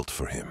I felt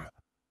for him.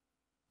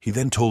 He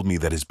then told me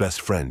that his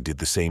best friend did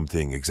the same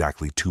thing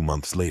exactly 2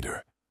 months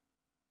later.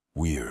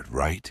 Weird,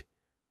 right?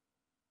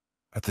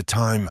 At the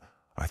time,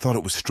 I thought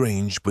it was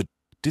strange, but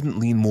didn't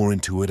lean more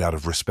into it out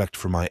of respect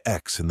for my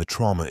ex and the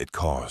trauma it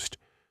caused.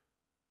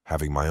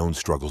 Having my own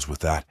struggles with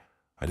that,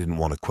 I didn't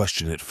want to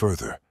question it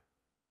further.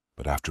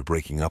 But after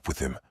breaking up with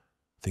him,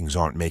 things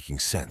aren't making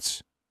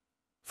sense.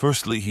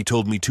 Firstly, he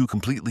told me 2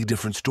 completely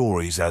different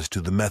stories as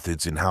to the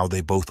methods in how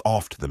they both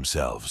offed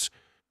themselves.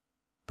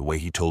 The way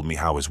he told me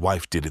how his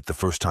wife did it the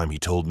first time he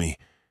told me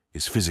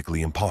is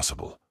physically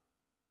impossible.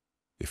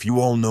 If you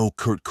all know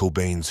Kurt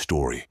Cobain's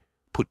story,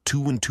 put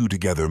 2 and 2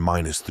 together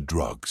minus the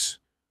drugs.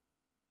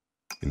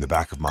 In the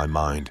back of my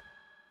mind,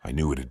 I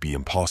knew it'd be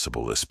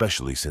impossible,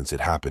 especially since it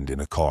happened in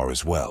a car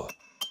as well.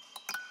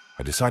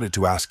 I decided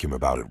to ask him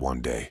about it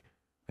one day,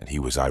 and he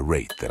was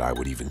irate that I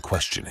would even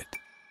question it.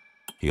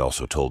 He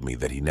also told me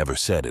that he never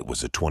said it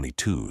was a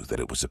 .22, that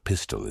it was a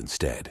pistol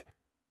instead.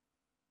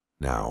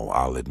 Now,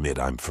 I'll admit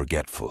I'm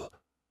forgetful,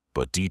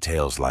 but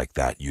details like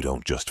that you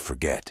don't just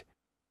forget.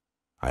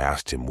 I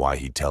asked him why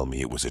he'd tell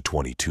me it was a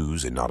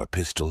 .22s and not a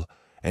pistol,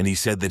 and he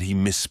said that he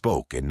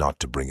misspoke and not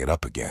to bring it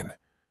up again.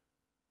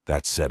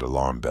 That set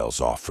alarm bells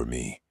off for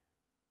me.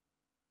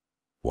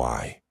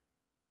 Why?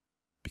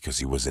 Because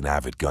he was an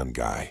avid gun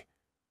guy.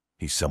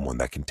 He's someone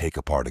that can take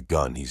apart a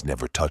gun he's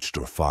never touched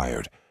or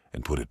fired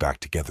and put it back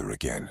together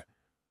again.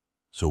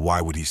 So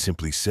why would he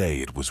simply say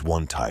it was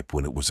one type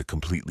when it was a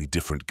completely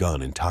different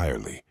gun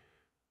entirely?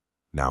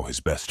 Now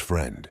his best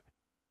friend.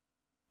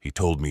 He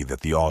told me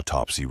that the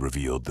autopsy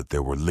revealed that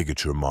there were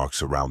ligature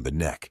marks around the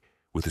neck,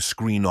 with a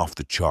screen off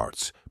the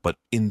charts, but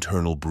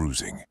internal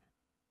bruising.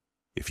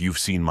 If you've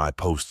seen my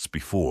posts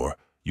before,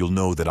 you'll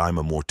know that I'm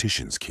a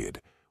mortician's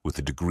kid, with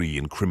a degree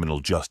in criminal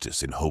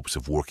justice in hopes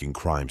of working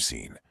crime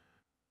scene.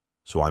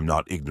 So I'm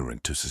not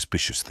ignorant to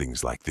suspicious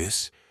things like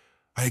this.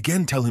 I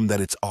again tell him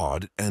that it's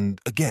odd, and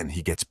again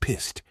he gets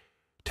pissed,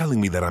 telling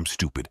me that I'm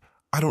stupid,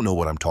 I don't know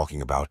what I'm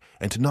talking about,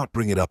 and to not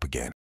bring it up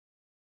again.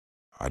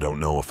 I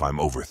don't know if I'm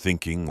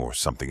overthinking or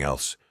something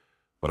else,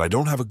 but I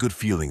don't have a good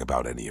feeling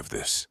about any of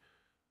this.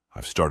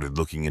 I've started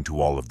looking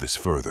into all of this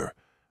further,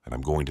 and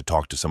I'm going to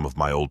talk to some of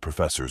my old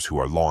professors who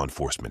are law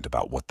enforcement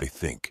about what they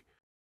think.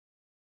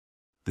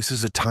 This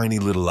is a tiny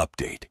little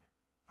update.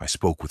 I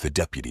spoke with a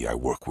deputy I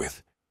work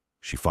with.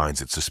 She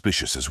finds it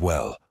suspicious as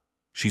well.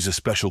 She's a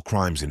special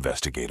crimes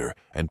investigator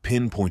and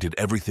pinpointed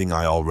everything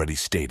I already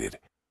stated.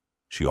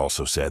 She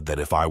also said that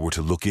if I were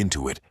to look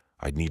into it,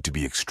 I'd need to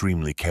be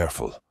extremely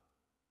careful.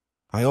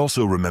 I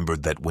also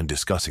remembered that when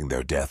discussing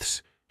their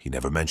deaths, he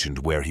never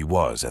mentioned where he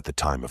was at the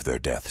time of their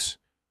deaths.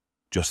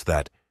 Just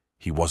that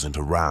he wasn't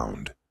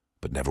around,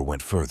 but never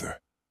went further.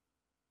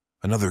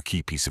 Another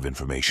key piece of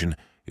information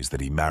is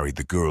that he married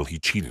the girl he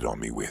cheated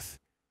on me with.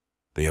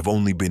 They have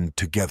only been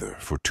together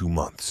for 2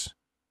 months.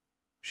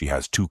 She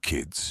has 2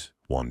 kids,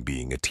 one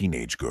being a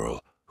teenage girl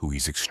who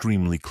he's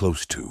extremely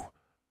close to.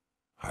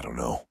 I don't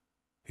know.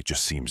 It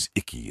just seems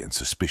icky and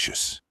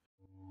suspicious.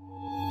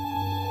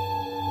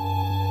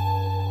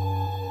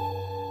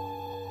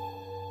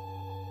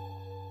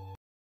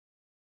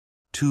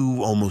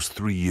 Almost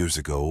 3 years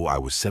ago, I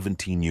was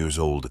 17 years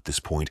old at this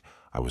point.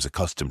 I was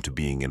accustomed to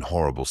being in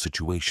horrible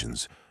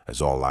situations,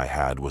 as all I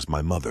had was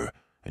my mother,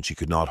 and she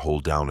could not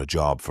hold down a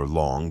job for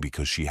long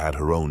because she had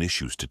her own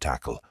issues to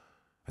tackle.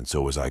 And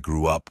so as I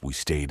grew up, we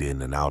stayed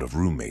in and out of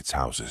roommates'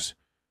 houses.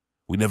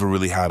 We never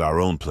really had our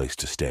own place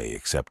to stay,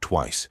 except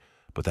twice,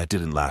 but that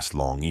didn't last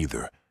long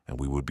either, and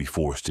we would be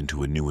forced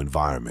into a new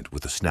environment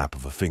with a snap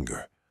of a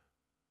finger.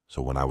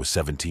 So when I was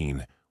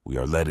 17, we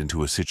are led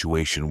into a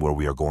situation where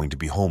we are going to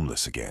be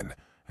homeless again,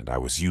 and I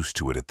was used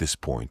to it at this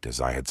point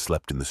as I had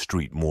slept in the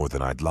street more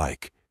than I'd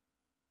like.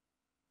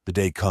 The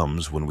day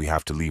comes when we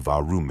have to leave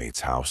our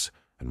roommate's house,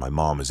 and my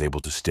mom is able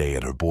to stay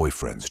at her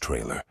boyfriend's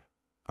trailer.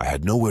 I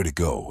had nowhere to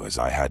go as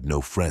I had no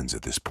friends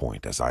at this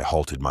point as I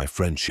halted my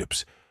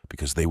friendships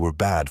because they were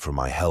bad for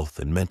my health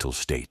and mental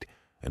state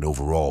and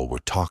overall were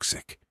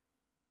toxic.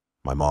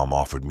 My mom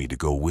offered me to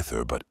go with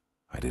her, but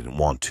I didn't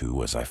want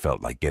to as I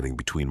felt like getting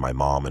between my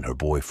mom and her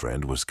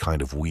boyfriend was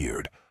kind of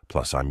weird,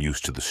 plus I'm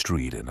used to the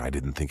street and I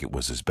didn't think it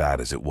was as bad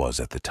as it was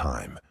at the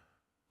time.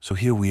 So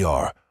here we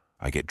are.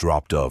 I get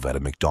dropped off at a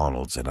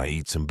McDonald's and I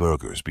eat some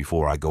burgers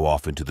before I go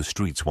off into the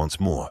streets once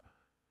more.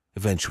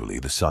 Eventually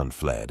the sun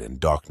fled and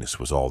darkness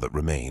was all that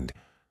remained,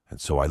 and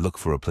so I look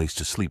for a place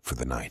to sleep for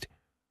the night.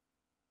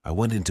 I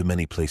went into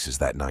many places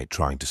that night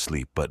trying to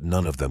sleep, but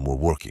none of them were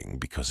working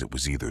because it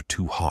was either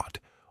too hot,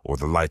 or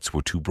the lights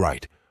were too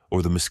bright,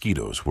 or the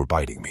mosquitoes were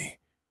biting me.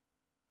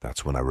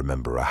 That's when I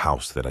remember a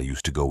house that I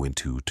used to go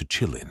into to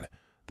chill in.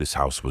 This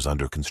house was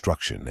under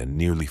construction and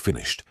nearly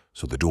finished,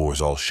 so the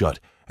doors all shut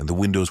and the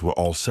windows were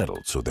all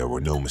settled so there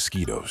were no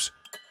mosquitoes.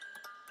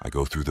 I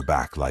go through the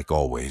back like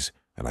always,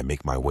 and I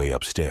make my way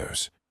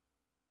upstairs.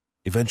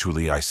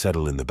 Eventually I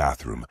settle in the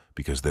bathroom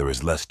because there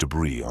is less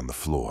debris on the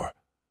floor.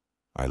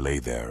 I lay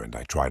there and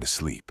I try to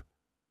sleep.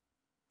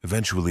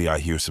 Eventually I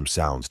hear some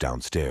sounds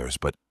downstairs,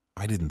 but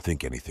I didn't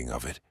think anything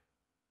of it.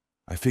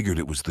 I figured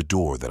it was the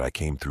door that I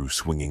came through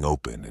swinging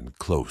open and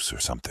close or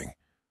something.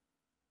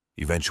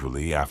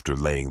 Eventually, after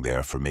laying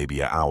there for maybe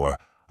an hour,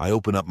 I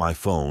open up my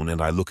phone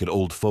and I look at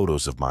old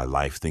photos of my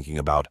life thinking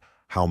about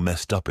how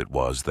messed up it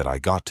was that I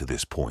got to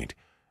this point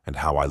and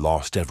how I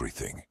lost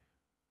everything.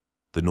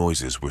 The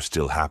noises were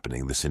still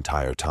happening this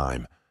entire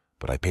time,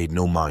 but I paid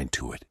no mind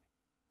to it.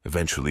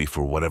 Eventually,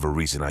 for whatever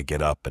reason, I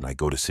get up and I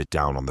go to sit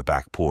down on the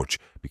back porch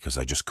because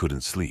I just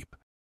couldn't sleep.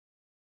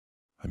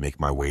 I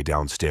make my way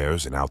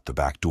downstairs and out the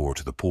back door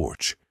to the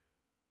porch.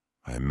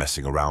 I am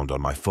messing around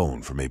on my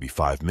phone for maybe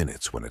 5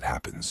 minutes when it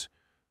happens.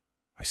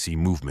 I see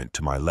movement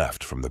to my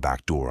left from the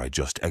back door I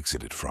just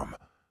exited from.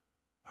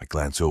 I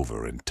glance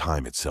over and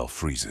time itself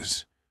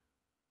freezes.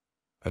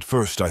 At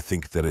first I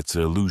think that it's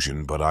an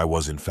illusion, but I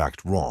was in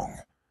fact wrong.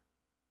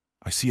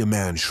 I see a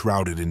man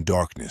shrouded in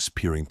darkness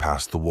peering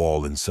past the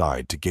wall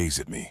inside to gaze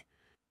at me.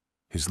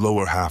 His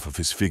lower half of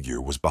his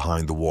figure was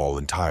behind the wall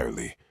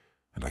entirely,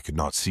 and I could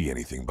not see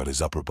anything but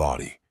his upper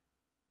body.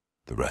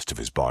 The rest of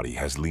his body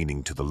has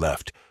leaning to the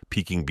left,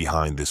 peeking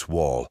behind this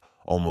wall,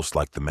 almost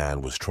like the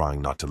man was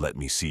trying not to let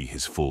me see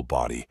his full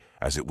body,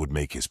 as it would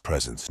make his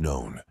presence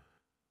known.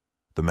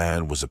 The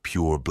man was a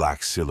pure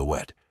black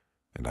silhouette,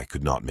 and I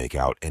could not make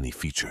out any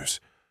features.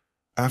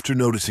 After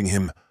noticing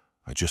him,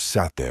 I just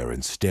sat there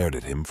and stared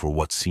at him for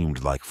what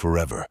seemed like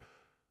forever,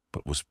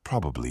 but was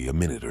probably a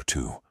minute or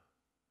two.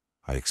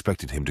 I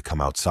expected him to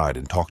come outside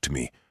and talk to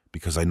me,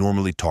 because I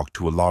normally talk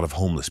to a lot of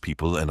homeless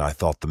people and I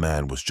thought the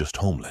man was just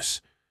homeless.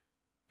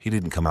 He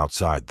didn't come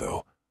outside,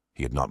 though.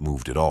 He had not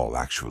moved at all,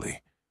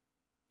 actually.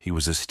 He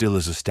was as still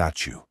as a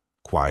statue,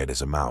 quiet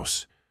as a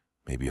mouse.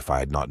 Maybe if I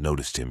had not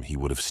noticed him, he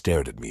would have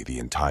stared at me the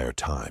entire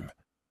time.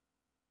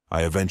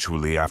 I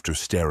eventually, after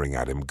staring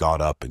at him,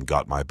 got up and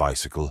got my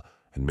bicycle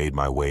and made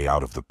my way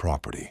out of the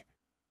property.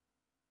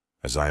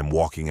 As I am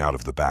walking out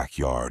of the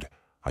backyard,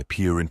 I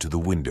peer into the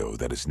window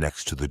that is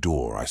next to the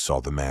door I saw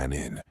the man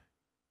in.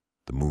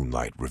 The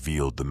moonlight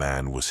revealed the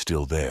man was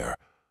still there,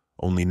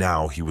 only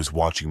now he was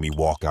watching me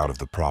walk out of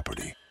the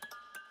property.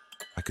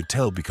 I could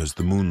tell because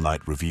the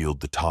moonlight revealed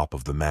the top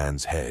of the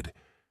man's head,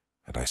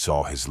 and I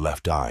saw his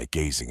left eye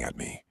gazing at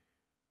me.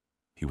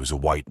 He was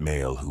a white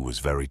male who was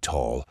very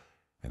tall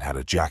and had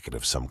a jacket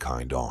of some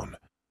kind on.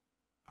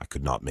 I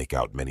could not make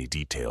out many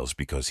details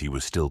because he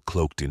was still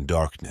cloaked in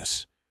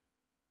darkness.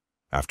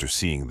 After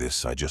seeing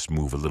this, I just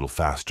moved a little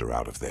faster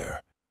out of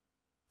there.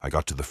 I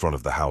got to the front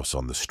of the house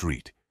on the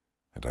street,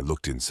 and I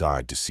looked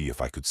inside to see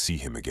if I could see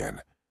him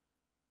again.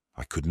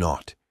 I could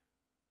not.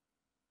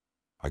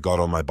 I got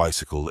on my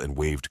bicycle and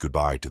waved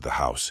goodbye to the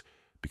house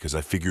because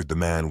I figured the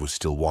man was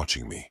still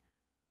watching me.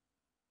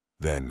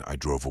 Then I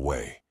drove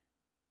away.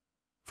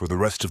 For the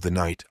rest of the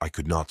night, I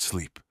could not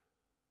sleep.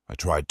 I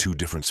tried 2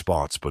 different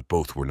spots, but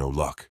both were no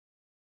luck.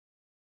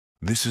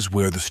 This is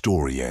where the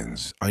story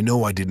ends. I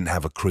know I didn't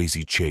have a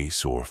crazy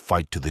chase or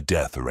fight to the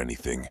death or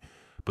anything,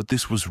 but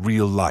this was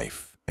real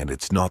life, and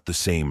it's not the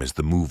same as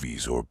the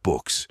movies or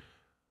books.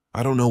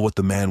 I don't know what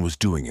the man was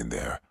doing in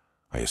there.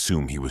 I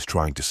assume he was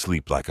trying to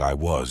sleep like I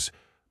was,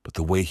 but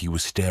the way he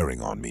was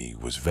staring on me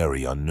was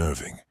very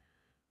unnerving.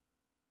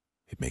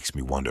 It makes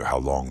me wonder how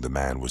long the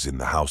man was in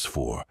the house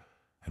for,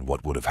 and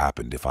what would have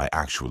happened if I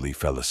actually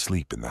fell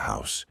asleep in the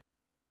house.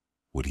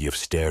 Would he have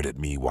stared at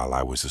me while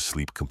I was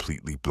asleep,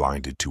 completely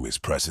blinded to his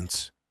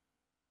presence?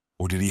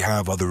 Or did he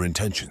have other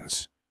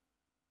intentions?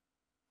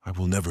 I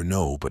will never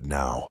know, but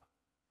now,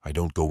 I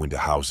don't go into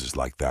houses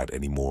like that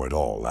anymore at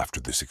all after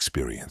this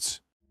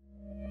experience.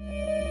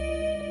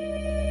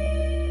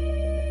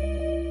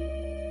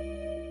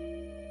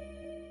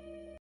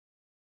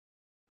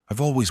 I've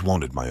always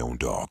wanted my own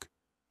dog.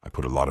 I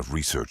put a lot of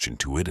research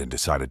into it and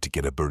decided to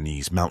get a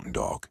Bernese Mountain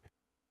Dog.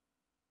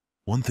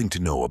 One thing to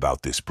know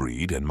about this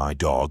breed, and my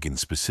dog in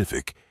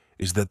specific,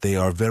 is that they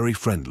are very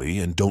friendly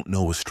and don't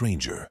know a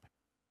stranger.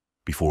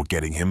 Before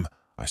getting him,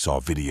 I saw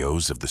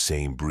videos of the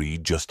same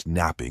breed just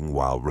napping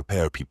while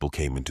repair people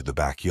came into the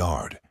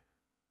backyard.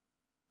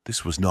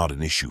 This was not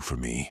an issue for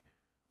me.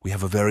 We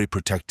have a very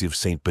protective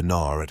Saint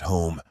Bernard at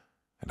home,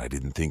 and I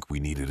didn't think we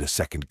needed a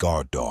second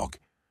guard dog,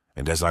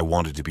 and as I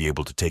wanted to be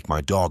able to take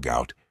my dog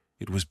out,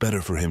 it was better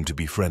for him to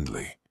be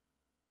friendly.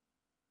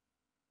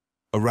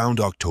 Around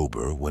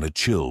October, when a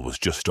chill was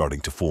just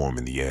starting to form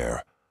in the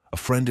air, a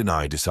friend and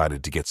I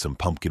decided to get some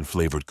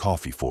pumpkin-flavored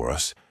coffee for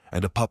us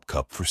and a pup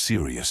cup for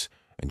Sirius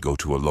and go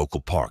to a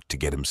local park to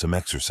get him some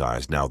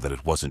exercise now that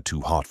it wasn't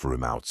too hot for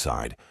him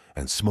outside,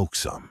 and smoke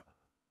some.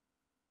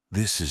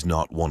 This is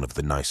not one of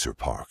the nicer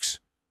parks.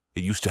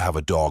 It used to have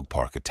a dog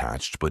park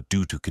attached, but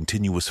due to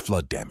continuous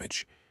flood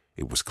damage,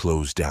 it was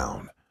closed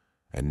down,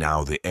 and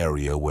now the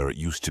area where it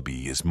used to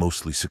be is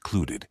mostly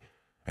secluded,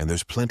 and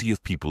there's plenty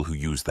of people who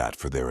use that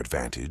for their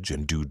advantage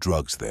and do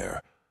drugs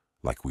there,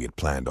 like we had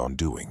planned on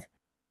doing.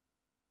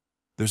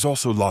 There's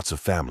also lots of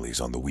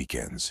families on the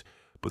weekends,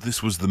 but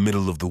this was the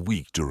middle of the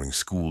week during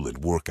school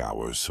and work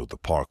hours, so the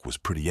park was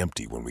pretty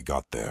empty when we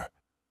got there.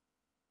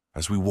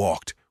 As we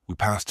walked, we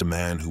passed a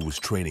man who was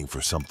training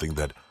for something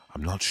that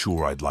I'm not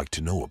sure I'd like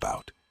to know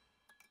about.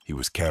 He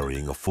was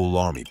carrying a full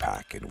army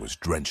pack and was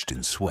drenched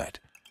in sweat,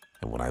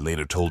 and when I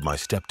later told my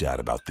stepdad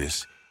about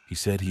this, he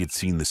said he had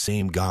seen the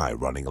same guy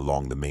running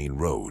along the main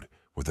road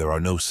where there are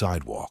no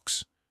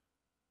sidewalks.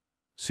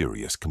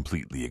 Sirius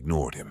completely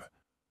ignored him.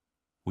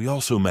 We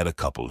also met a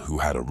couple who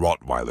had a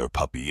Rottweiler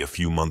puppy a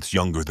few months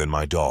younger than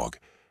my dog,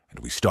 and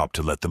we stopped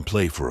to let them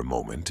play for a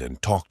moment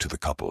and talk to the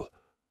couple.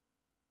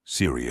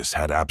 Sirius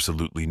had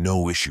absolutely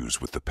no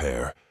issues with the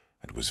pair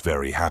and was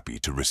very happy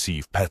to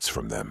receive pets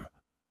from them.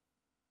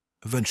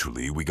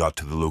 Eventually, we got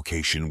to the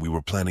location we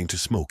were planning to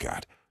smoke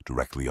at,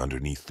 directly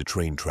underneath the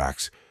train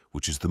tracks,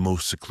 which is the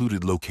most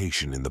secluded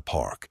location in the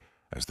park,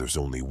 as there's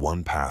only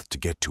one path to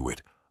get to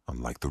it,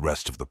 unlike the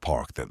rest of the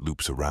park that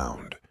loops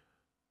around.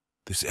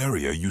 This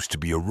area used to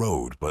be a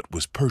road, but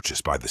was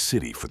purchased by the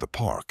city for the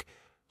park,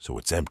 so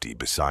it's empty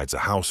besides a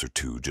house or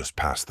two just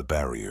past the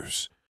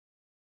barriers.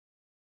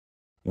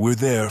 We're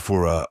there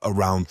for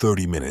around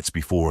 30 minutes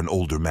before an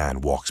older man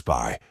walks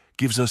by,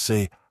 gives us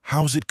a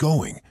 "how's it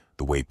going?"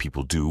 the way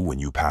people do when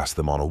you pass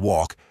them on a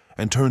walk,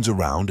 and turns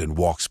around and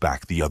walks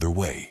back the other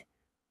way.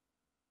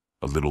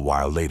 A little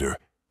while later,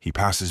 he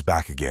passes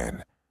back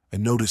again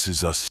and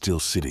notices us still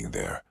sitting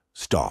there,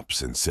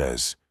 stops and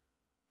says,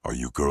 "Are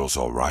you girls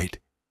all right?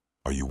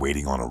 Are you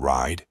waiting on a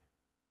ride?"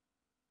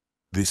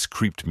 This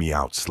creeped me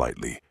out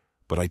slightly,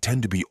 but I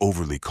tend to be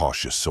overly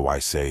cautious, so I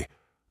say,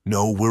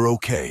 "No, we're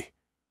okay,"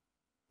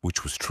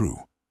 which was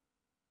true.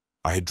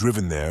 I had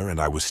driven there and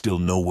I was still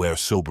nowhere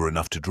sober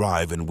enough to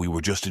drive, and we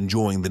were just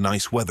enjoying the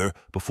nice weather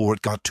before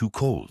it got too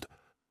cold.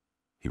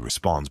 He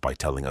responds by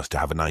telling us to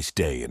have a nice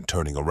day and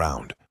turning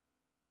around.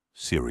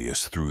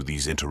 Sirius, through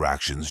these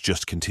interactions,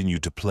 just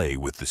continued to play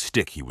with the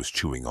stick he was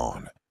chewing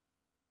on.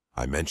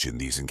 I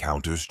mentioned these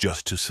encounters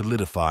just to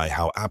solidify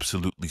how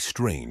absolutely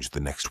strange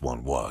the next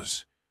one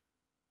was.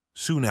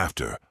 Soon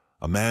after,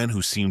 a man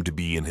who seemed to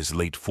be in his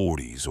late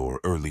 40s or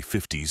early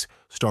 50s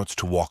starts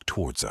to walk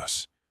towards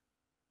us.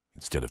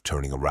 Instead of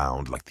turning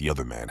around like the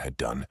other man had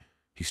done,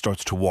 he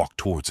starts to walk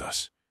towards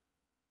us.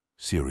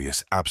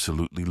 Sirius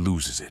absolutely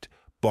loses it,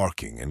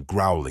 barking and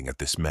growling at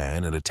this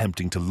man and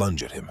attempting to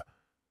lunge at him.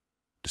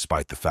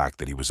 Despite the fact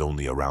that he was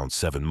only around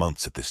 7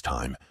 months at this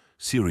time,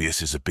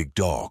 Sirius is a big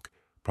dog,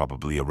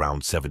 probably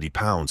around 70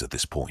 pounds at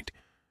this point,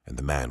 and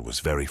the man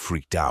was very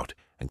freaked out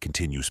and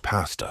continues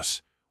past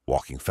us,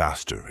 walking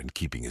faster and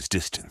keeping his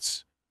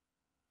distance.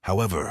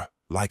 However,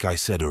 like I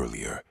said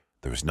earlier,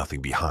 there is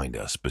nothing behind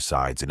us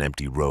besides an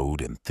empty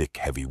road and thick,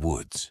 heavy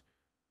woods.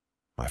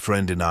 My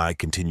friend and I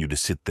continued to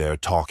sit there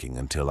talking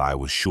until I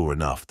was sure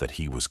enough that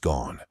he was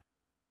gone.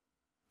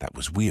 "That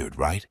was weird,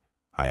 right?"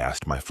 I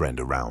asked my friend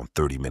around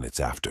 30 minutes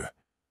after.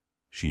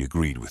 She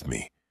agreed with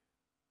me.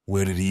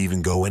 "Where did he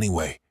even go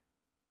anyway?"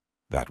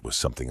 That was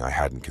something I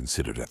hadn't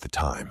considered at the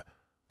time,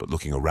 but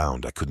looking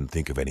around I couldn't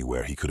think of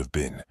anywhere he could have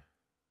been.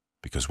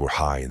 Because we're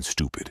high and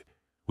stupid,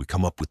 we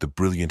come up with the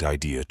brilliant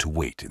idea to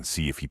wait and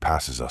see if he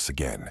passes us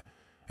again,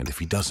 and if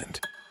he doesn't,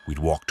 we'd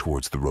walk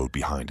towards the road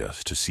behind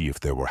us to see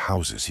if there were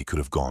houses he could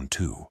have gone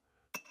to.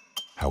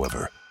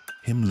 However,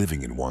 him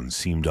living in one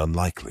seemed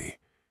unlikely.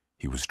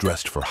 He was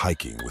dressed for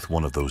hiking with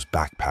one of those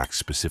backpacks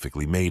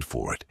specifically made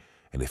for it,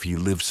 and if he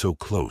lived so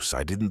close,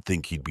 I didn't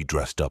think he'd be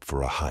dressed up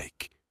for a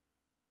hike.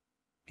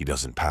 He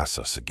doesn't pass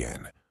us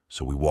again,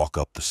 so we walk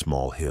up the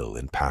small hill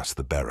and past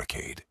the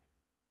barricade.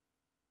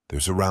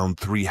 There's around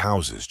 3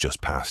 houses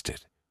just past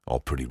it, all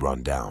pretty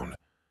run down,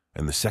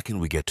 and the second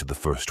we get to the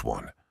first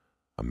one,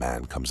 a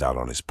man comes out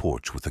on his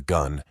porch with a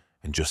gun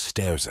and just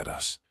stares at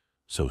us.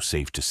 So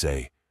safe to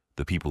say,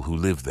 the people who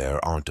live there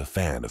aren't a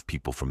fan of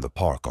people from the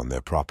park on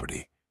their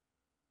property.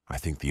 I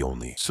think the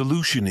only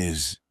solution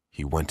is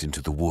he went into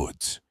the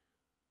woods.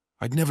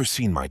 I'd never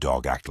seen my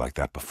dog act like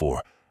that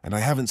before, and I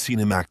haven't seen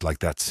him act like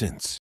that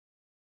since.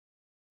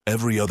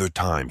 Every other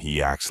time he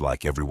acts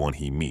like everyone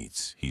he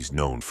meets, he's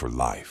known for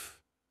life.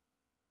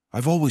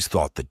 I've always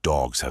thought that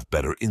dogs have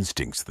better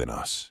instincts than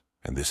us,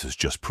 and this has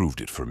just proved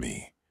it for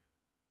me.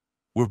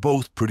 We're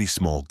both pretty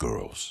small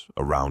girls,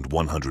 around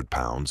 100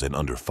 pounds and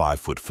under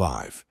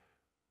 5'5".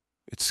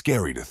 It's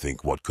scary to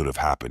think what could have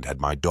happened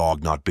had my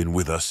dog not been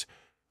with us,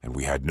 and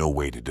we had no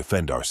way to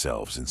defend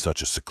ourselves in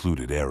such a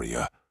secluded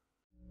area.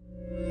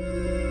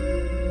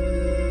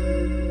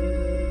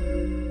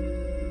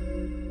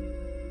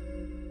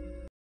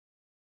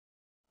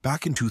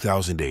 Back in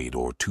 2008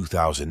 or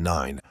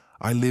 2009,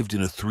 I lived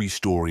in a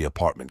 3-story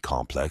apartment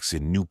complex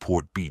in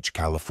Newport Beach,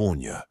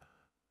 California.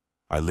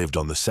 I lived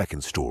on the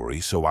 2nd story,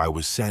 so I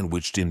was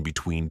sandwiched in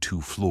between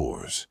 2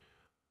 floors.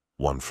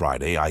 One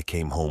Friday, I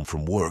came home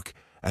from work,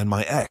 and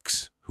my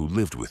ex, who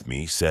lived with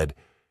me, said,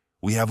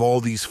 "We have all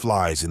these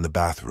flies in the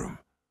bathroom."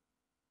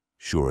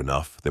 Sure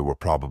enough, there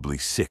were probably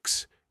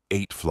 6,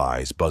 8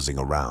 flies buzzing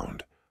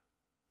around.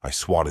 I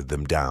swatted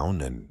them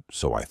down, and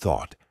so I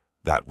thought,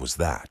 that was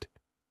that.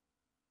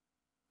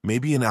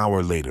 Maybe an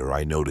hour later,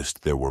 I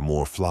noticed there were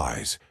more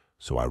flies,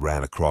 so I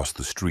ran across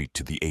the street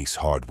to the Ace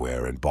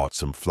Hardware and bought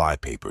some fly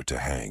paper to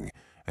hang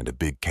and a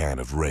big can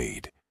of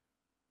Raid.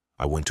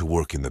 I went to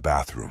work in the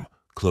bathroom,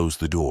 closed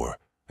the door,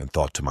 and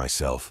thought to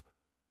myself,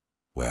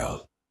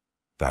 well,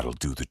 that'll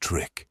do the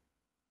trick.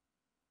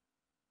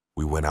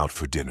 We went out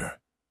for dinner,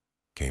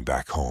 came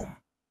back home.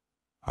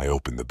 I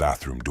opened the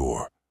bathroom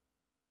door.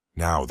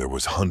 Now there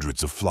was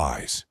hundreds of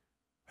flies,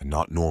 and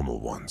not normal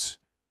ones.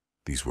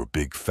 These were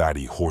big,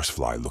 fatty,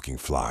 horsefly-looking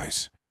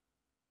flies.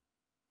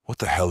 What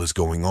the hell is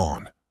going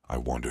on? I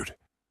wondered.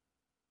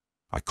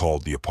 I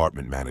called the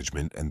apartment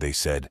management, and they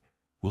said,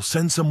 "We'll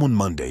send someone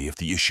Monday if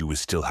the issue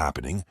is still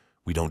happening.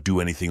 We don't do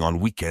anything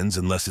on weekends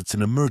unless it's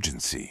an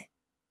emergency."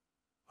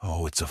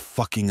 "Oh, it's a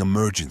fucking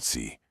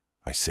emergency,"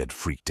 I said,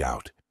 freaked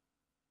out.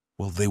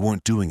 Well, they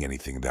weren't doing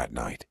anything that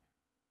night.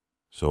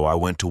 So I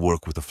went to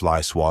work with a fly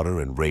swatter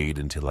and Raid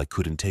until I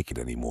couldn't take it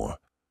anymore.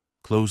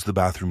 Closed the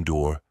bathroom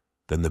door,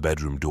 then the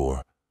bedroom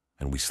door,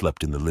 and we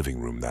slept in the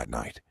living room that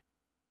night.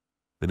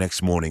 The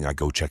next morning, I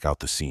go check out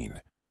the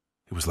scene.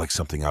 It was like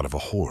something out of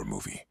a horror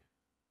movie.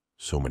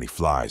 So many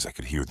flies I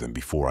could hear them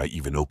before I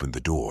even opened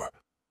the door.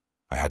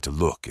 I had to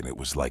look, and it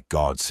was like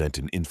God sent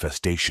an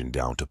infestation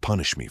down to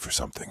punish me for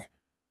something.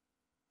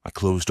 I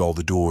closed all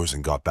the doors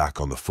and got back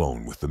on the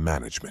phone with the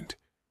management.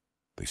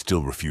 They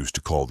still refused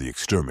to call the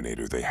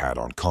exterminator they had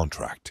on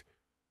contract.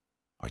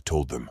 I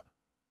told them,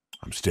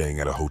 "I'm staying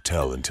at a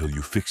hotel until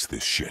you fix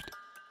this shit."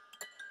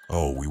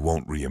 "Oh, we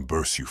won't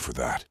reimburse you for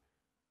that."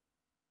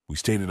 We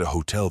stayed at a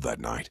hotel that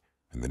night,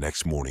 and the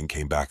next morning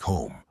came back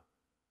home.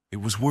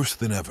 It was worse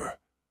than ever.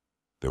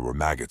 There were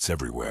maggots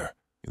everywhere,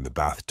 in the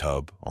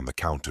bathtub, on the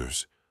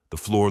counters, the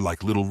floor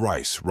like little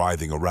rice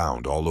writhing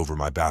around all over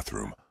my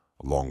bathroom,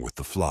 along with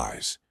the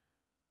flies.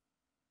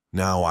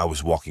 Now I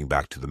was walking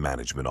back to the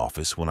management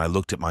office when I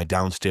looked at my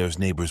downstairs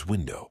neighbor's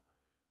window.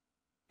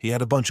 He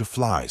had a bunch of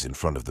flies in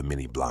front of the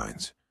mini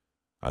blinds.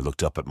 I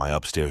looked up at my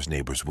upstairs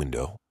neighbor's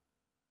window.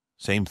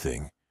 Same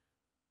thing.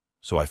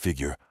 So I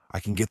figure I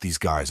can get these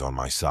guys on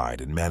my side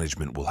and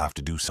management will have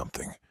to do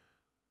something.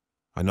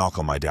 I knock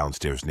on my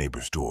downstairs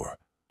neighbor's door.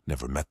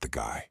 Never met the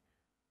guy.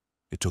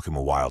 It took him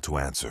a while to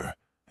answer,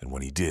 and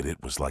when he did,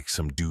 it was like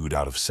some dude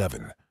out of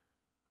Seven.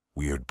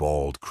 Weird,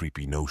 bald,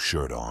 creepy, no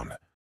shirt on.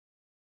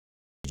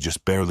 He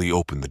just barely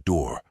opened the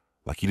door,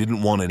 like he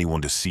didn't want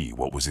anyone to see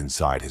what was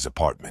inside his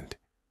apartment.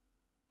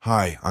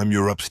 "Hi, I'm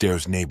your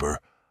upstairs neighbor.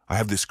 I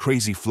have this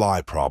crazy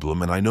fly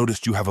problem, and I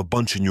noticed you have a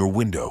bunch in your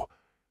window.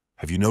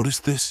 Have you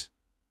noticed this?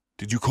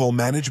 Did you call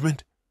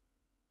management?"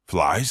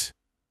 "Flies?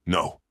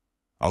 No.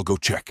 I'll go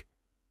check."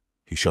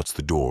 He shuts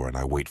the door, and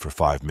I wait for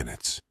 5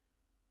 minutes.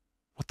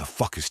 What the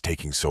fuck is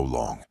taking so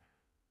long?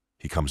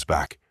 He comes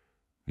back.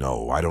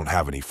 "No, I don't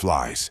have any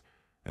flies."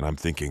 And I'm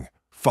thinking,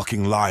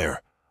 fucking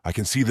liar, I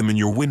can see them in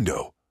your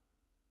window.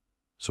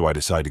 So I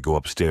decide to go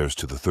upstairs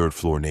to the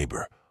third-floor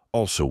neighbor,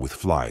 also with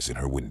flies in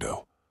her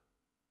window.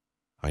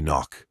 I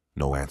knock,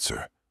 no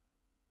answer.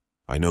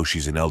 I know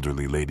she's an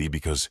elderly lady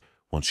because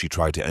once she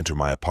tried to enter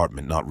my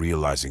apartment not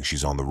realizing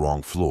she's on the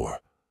wrong floor.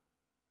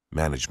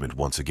 Management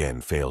once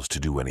again fails to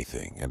do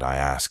anything, and I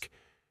ask,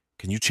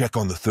 "Can you check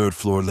on the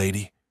third-floor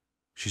lady?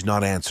 She's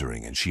not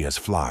answering and she has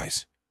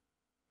flies."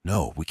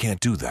 "No, we can't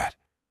do that.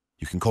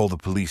 You can call the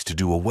police to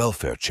do a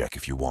welfare check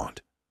if you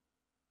want."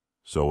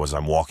 So as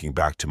I'm walking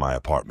back to my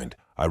apartment,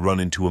 I run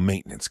into a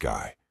maintenance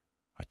guy.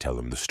 I tell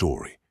him the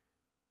story.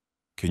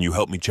 "Can you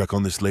help me check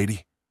on this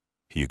lady?"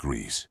 He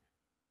agrees.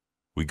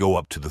 We go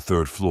up to the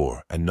third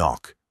floor and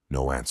knock,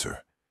 no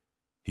answer.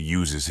 He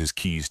uses his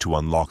keys to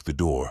unlock the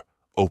door,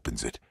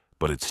 opens it,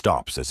 but it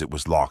stops as it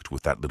was locked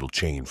with that little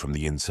chain from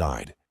the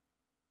inside.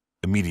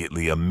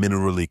 Immediately, a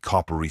minerally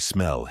coppery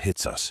smell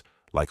hits us,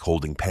 like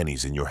holding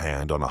pennies in your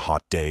hand on a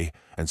hot day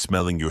and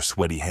smelling your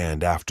sweaty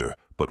hand after,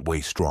 but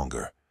way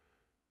stronger.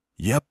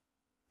 Yep,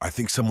 I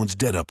think someone's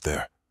dead up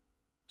there.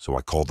 So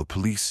I call the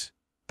police.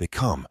 They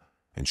come,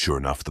 and sure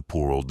enough, the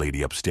poor old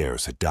lady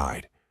upstairs had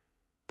died.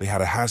 They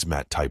had a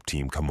hazmat-type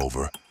team come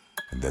over,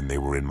 and then they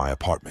were in my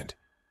apartment.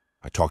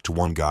 I talked to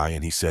one guy,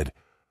 and he said,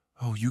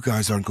 "Oh, you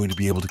guys aren't going to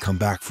be able to come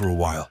back for a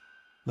while.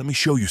 Let me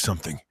show you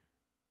something."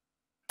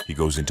 He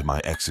goes into my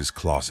ex's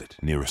closet,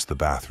 nearest the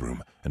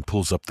bathroom, and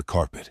pulls up the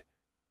carpet.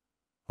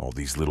 All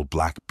these little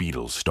black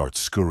beetles start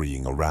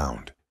scurrying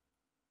around.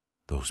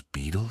 Those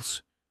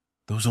beetles?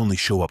 Those only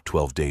show up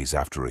 12 days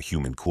after a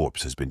human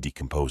corpse has been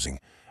decomposing.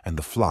 And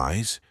the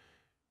flies?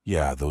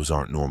 Yeah, those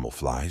aren't normal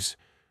flies.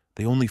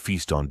 They only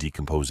feast on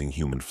decomposing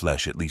human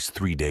flesh at least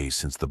 3 days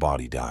since the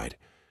body died.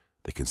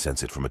 They can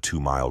sense it from a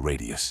 2-mile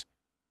radius.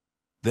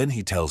 Then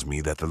he tells me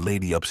that the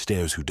lady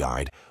upstairs who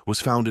died was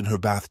found in her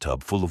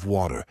bathtub full of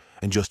water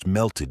and just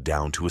melted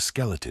down to a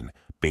skeleton,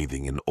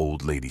 bathing in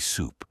old lady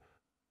soup.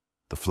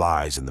 The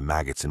flies and the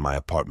maggots in my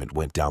apartment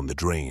went down the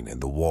drain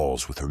and the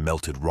walls with her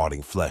melted,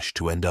 rotting flesh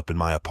to end up in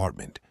my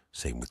apartment,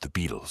 same with the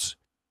beetles.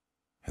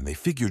 And they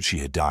figured she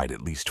had died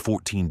at least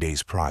 14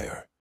 days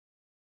prior.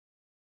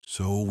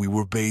 So we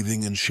were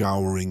bathing and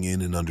showering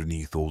in and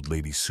underneath old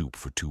lady soup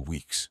for 2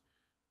 weeks.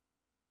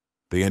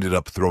 They ended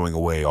up throwing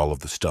away all of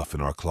the stuff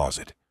in our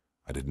closet.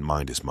 I didn't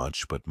mind as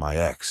much, but my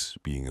ex,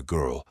 being a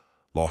girl,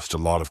 lost a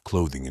lot of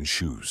clothing and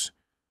shoes.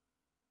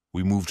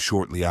 We moved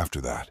shortly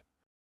after that.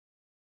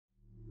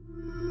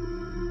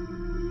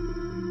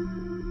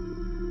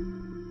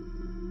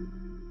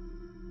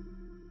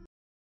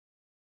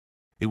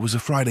 It was a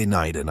Friday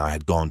night and I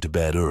had gone to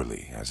bed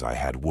early, as I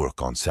had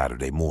work on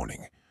Saturday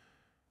morning.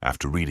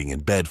 After reading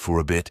in bed for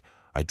a bit,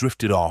 I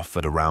drifted off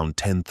at around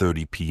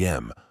 10:30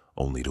 p.m.,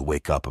 only to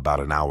wake up about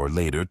an hour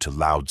later to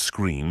loud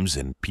screams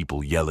and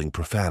people yelling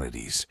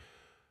profanities.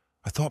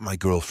 I thought my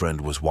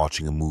girlfriend was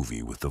watching a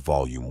movie with the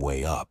volume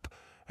way up,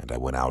 and I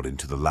went out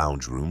into the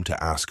lounge room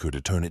to ask her to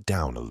turn it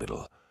down a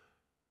little.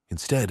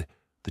 Instead,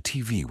 the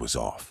TV was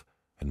off,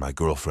 and my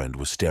girlfriend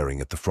was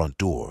staring at the front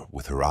door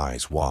with her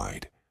eyes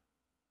wide.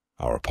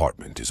 Our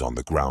apartment is on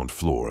the ground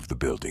floor of the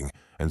building,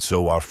 and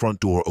so our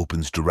front door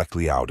opens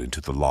directly out into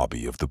the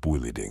lobby of the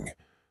building.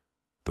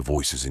 The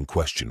voices in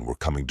question were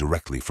coming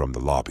directly from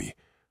the lobby.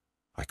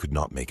 I could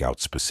not make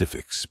out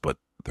specifics, but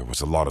there was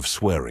a lot of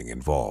swearing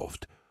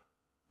involved.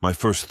 My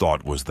first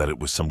thought was that it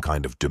was some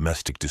kind of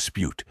domestic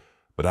dispute,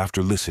 but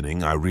after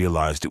listening, I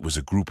realized it was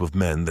a group of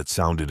men that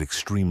sounded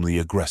extremely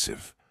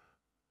aggressive.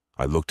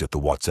 I looked at the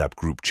WhatsApp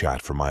group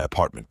chat for my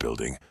apartment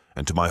building,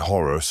 and to my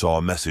horror saw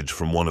a message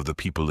from one of the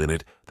people in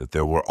it that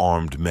there were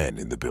armed men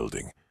in the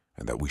building,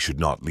 and that we should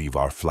not leave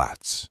our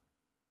flats.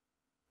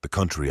 The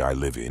country I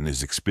live in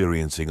is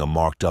experiencing a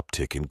marked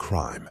uptick in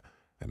crime,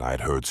 and I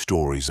had heard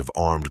stories of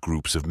armed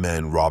groups of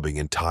men robbing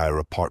entire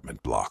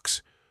apartment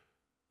blocks.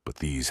 But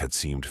these had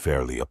seemed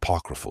fairly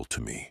apocryphal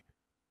to me.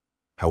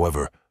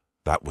 However,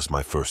 that was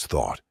my first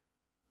thought,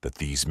 that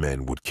these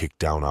men would kick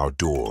down our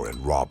door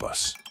and rob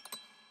us.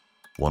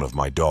 One of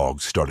my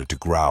dogs started to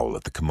growl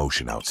at the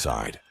commotion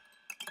outside.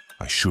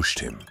 I shushed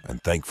him,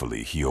 and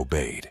thankfully he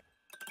obeyed.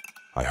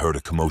 I heard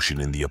a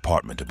commotion in the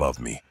apartment above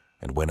me,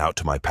 and went out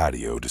to my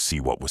patio to see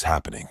what was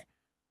happening.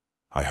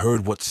 I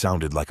heard what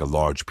sounded like a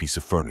large piece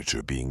of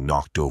furniture being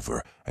knocked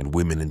over and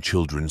women and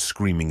children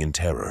screaming in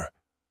terror.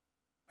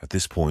 At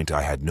this point,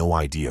 I had no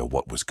idea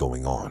what was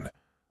going on,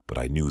 but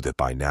I knew that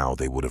by now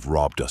they would have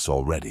robbed us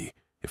already,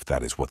 if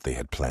that is what they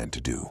had planned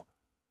to do.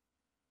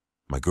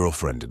 My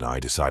girlfriend and I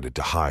decided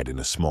to hide in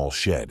a small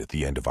shed at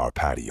the end of our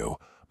patio,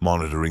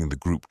 monitoring the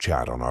group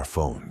chat on our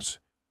phones.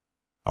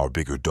 Our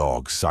bigger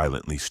dog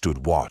silently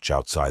stood watch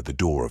outside the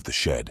door of the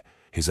shed,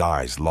 his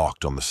eyes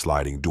locked on the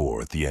sliding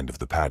door at the end of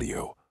the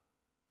patio.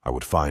 I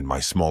would find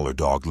my smaller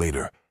dog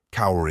later,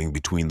 cowering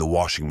between the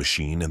washing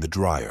machine and the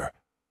dryer.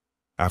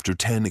 After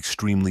 10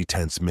 extremely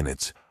tense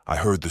minutes, I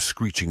heard the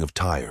screeching of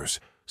tires,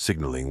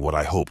 signaling what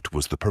I hoped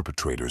was the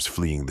perpetrators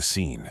fleeing the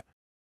scene.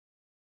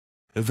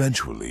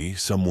 Eventually,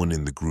 someone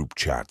in the group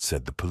chat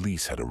said the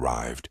police had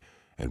arrived,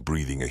 and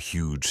breathing a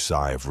huge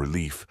sigh of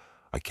relief,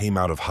 I came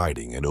out of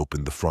hiding and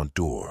opened the front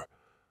door.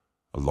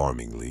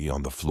 Alarmingly,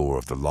 on the floor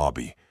of the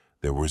lobby,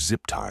 there were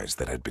zip ties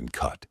that had been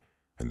cut,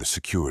 and the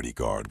security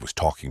guard was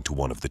talking to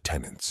one of the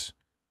tenants.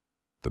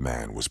 The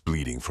man was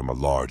bleeding from a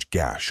large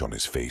gash on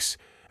his face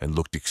and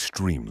looked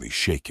extremely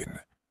shaken.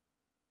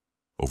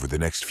 Over the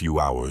next few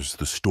hours,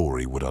 the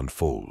story would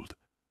unfold.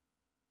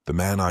 The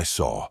man I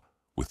saw,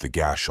 with the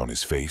gash on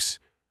his face,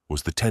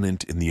 was the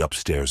tenant in the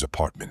upstairs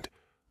apartment,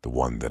 the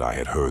one that I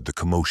had heard the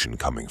commotion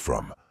coming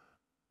from.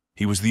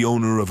 He was the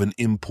owner of an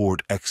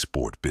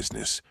import-export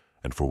business,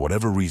 and for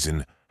whatever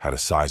reason had a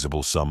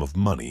sizable sum of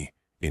money,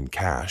 in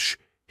cash,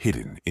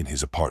 hidden in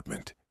his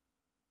apartment.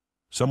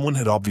 Someone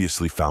had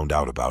obviously found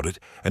out about it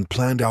and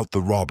planned out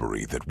the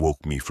robbery that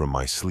woke me from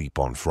my sleep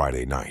on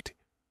Friday night.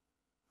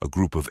 A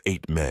group of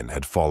 8 men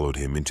had followed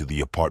him into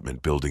the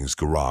apartment building's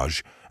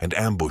garage and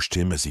ambushed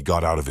him as he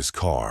got out of his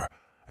car,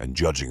 and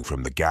judging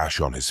from the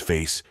gash on his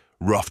face,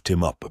 roughed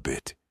him up a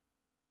bit.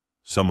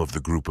 Some of the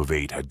group of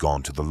 8 had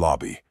gone to the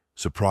lobby,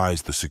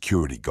 surprised the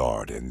security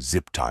guard, and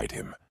zip-tied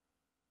him.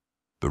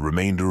 The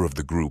remainder of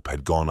the group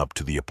had gone up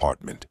to the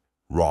apartment,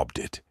 robbed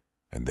it,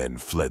 and then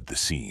fled the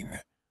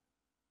scene.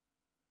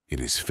 It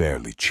is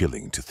fairly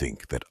chilling to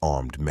think that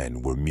armed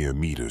men were mere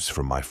meters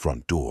from my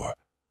front door.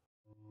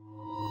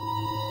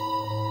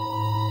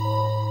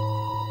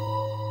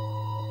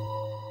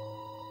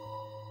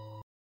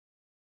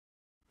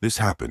 This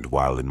happened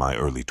while in my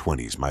early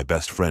 20s my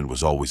best friend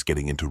was always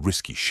getting into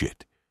risky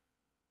shit.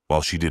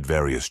 While she did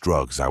various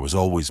drugs, I was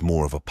always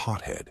more of a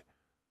pothead.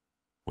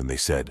 When they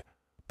said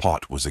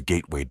pot was a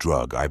gateway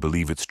drug, I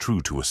believe it's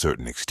true to a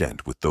certain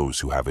extent with those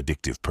who have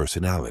addictive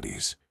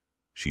personalities.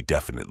 She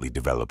definitely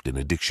developed an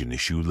addiction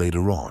issue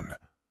later on.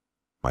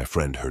 My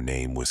friend, her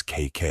name was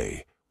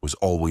KK, was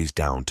always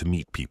down to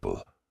meet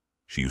people.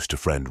 She used to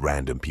friend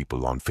random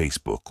people on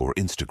Facebook or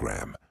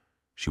Instagram.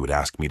 She would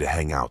ask me to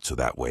hang out so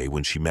that way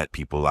when she met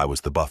people I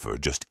was the buffer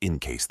just in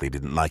case they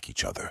didn't like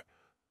each other.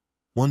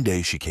 One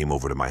day she came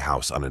over to my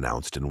house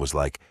unannounced and was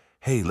like,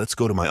 "Hey, let's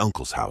go to my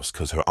uncle's house,"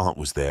 because her aunt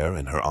was there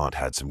and her aunt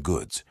had some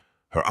goods.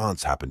 Her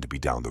aunts happened to be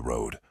down the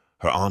road.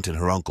 Her aunt and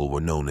her uncle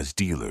were known as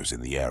dealers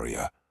in the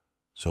area.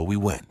 So we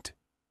went.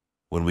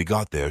 When we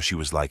got there, she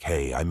was like,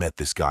 "Hey, I met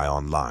this guy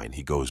online.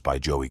 He goes by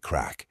Joey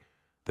Crack."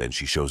 Then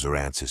she shows her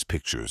aunts his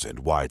pictures and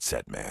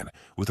wide-set man,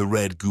 with a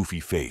red,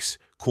 goofy face,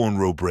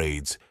 cornrow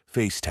braids,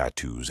 face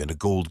tattoos, and a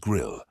gold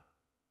grill.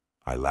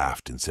 I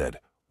laughed and said,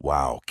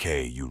 "Wow,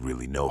 Kay, you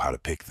really know how to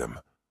pick them."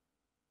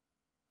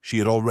 She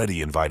had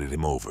already invited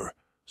him over,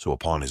 so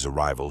upon his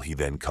arrival he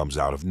then comes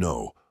out of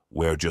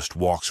nowhere, just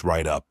walks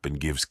right up and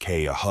gives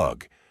Kay a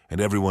hug,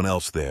 and everyone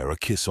else there a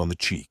kiss on the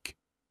cheek.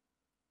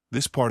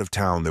 This part of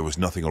town there was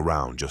nothing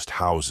around, just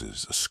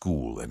houses, a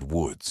school, and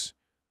woods.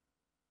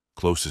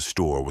 Closest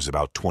store was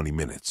about 20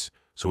 minutes,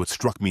 so it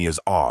struck me as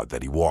odd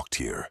that he walked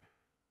here.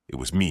 It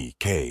was me,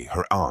 Kay,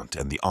 her aunt,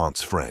 and the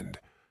aunt's friend.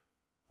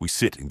 We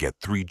sit and get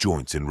 3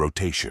 joints in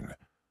rotation.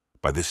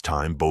 By this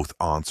time, both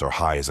aunts are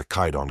high as a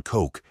kite on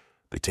coke.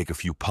 They take a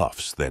few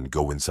puffs, then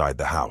go inside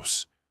the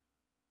house.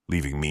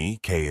 Leaving me,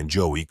 Kay and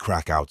Joey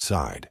crack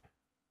outside.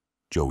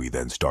 Joey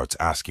then starts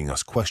asking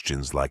us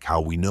questions like how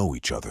we know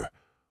each other,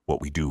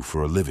 what we do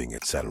for a living,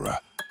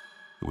 etc.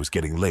 It was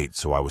getting late,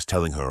 so I was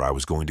telling her I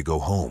was going to go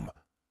home.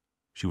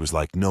 She was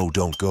like, "No,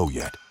 don't go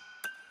yet."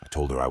 I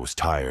told her I was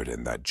tired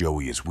and that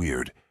Joey is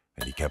weird,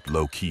 and he kept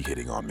low-key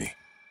hitting on me.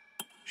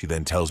 She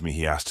then tells me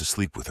he asked to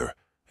sleep with her,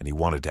 and he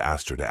wanted to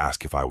ask her to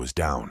ask if I was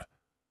down.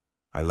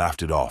 I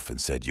laughed it off and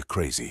said, "You're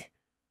crazy."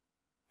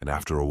 And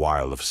after a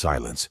while of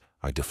silence,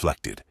 I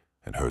deflected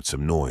and heard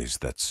some noise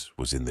that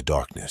was in the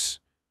darkness.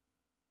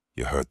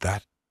 "You heard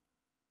that?"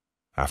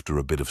 After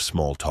a bit of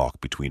small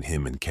talk between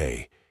him and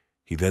Kay,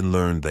 he then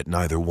learned that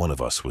neither one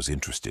of us was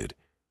interested.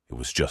 It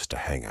was just a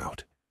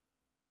hangout.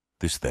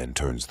 This then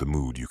turns the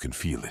mood, you can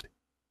feel it.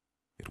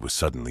 It was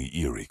suddenly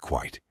eerie,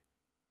 quite.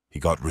 He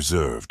got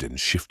reserved and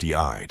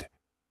shifty-eyed.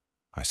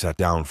 I sat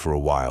down for a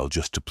while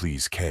just to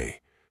please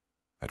Kay.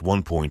 At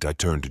one point I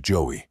turned to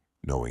Joey,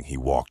 knowing he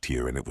walked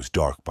here and it was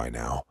dark by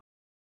now.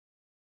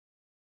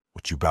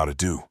 "What you 'bout to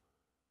do?"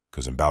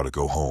 "'Cause I'm 'bout to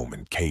go home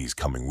and Kay's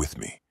coming with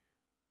me."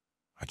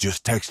 "I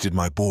just texted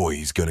my boy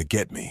he's gonna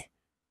get me,"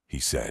 he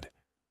said.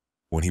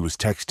 When he was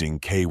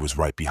texting, Kay was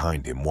right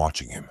behind him,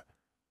 watching him.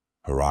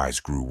 Her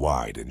eyes grew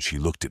wide and she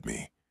looked at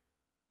me.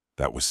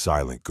 That was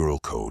silent girl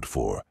code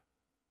for,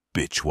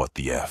 "Bitch, what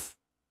the F?"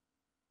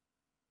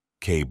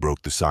 Kay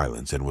broke the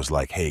silence and was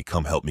like, "Hey,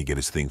 come help me get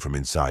his thing from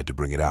inside to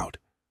bring it out."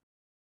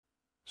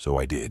 So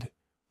I did.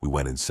 We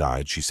went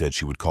inside. She said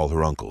she would call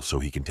her uncle so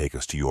he can take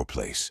us to your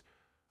place.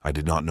 I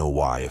did not know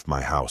why if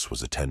my house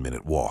was a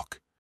 10-minute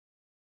walk.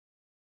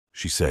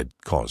 She said,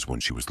 cause when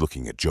she was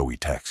looking at Joey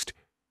text,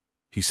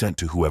 he sent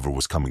to whoever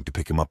was coming to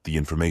pick him up the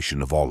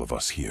information of all of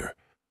us here.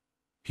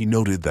 He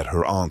noted that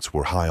her aunts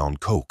were high on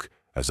coke,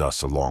 as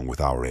us along with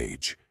our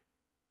age.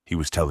 He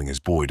was telling his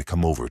boy to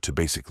come over to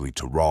basically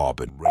to rob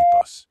and rape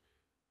us.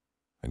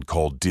 And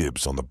called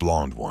dibs on the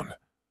blonde one.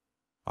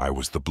 I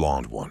was the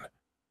blonde one.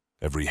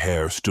 Every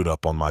hair stood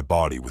up on my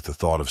body with the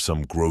thought of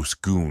some gross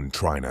goon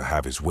trying to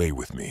have his way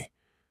with me.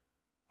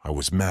 I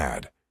was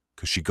mad,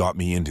 'cause she got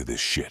me into this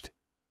shit.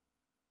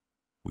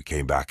 We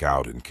came back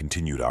out and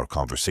continued our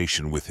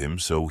conversation with him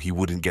so he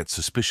wouldn't get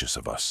suspicious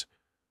of us.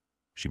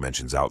 She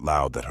mentions out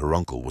loud that her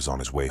uncle was on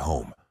his way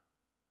home.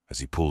 As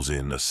he pulls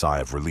in, a sigh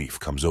of relief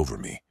comes over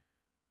me.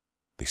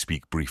 They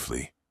speak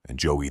briefly, and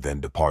Joey then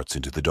departs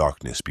into the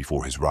darkness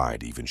before his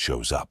ride even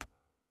shows up.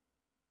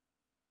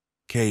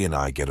 Kay and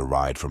I get a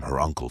ride from her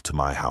uncle to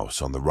my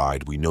house. On the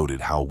ride, we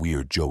noted how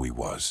weird Joey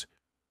was.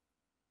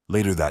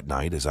 Later that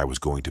night, as I was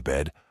going to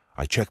bed,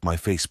 I check my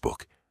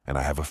Facebook, and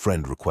I have a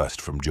friend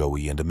request from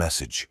Joey and a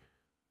message.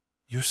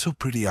 "You're so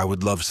pretty, I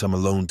would love some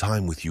alone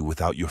time with you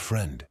without your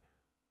friend."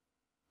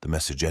 The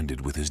message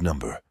ended with his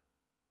number.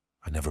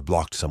 I never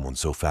blocked someone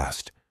so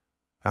fast.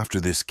 After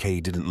this,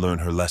 Kay didn't learn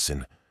her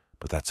lesson,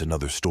 but that's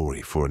another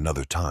story for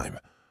another time.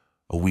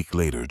 A week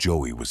later,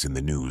 Joey was in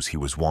the news. He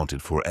was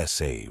wanted for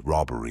SA,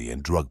 robbery,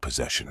 and drug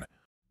possession.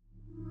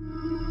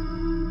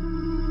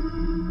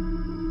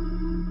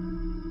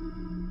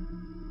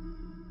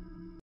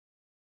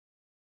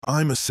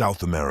 I'm a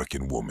South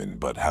American woman,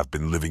 but have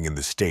been living in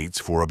the States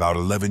for about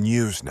 11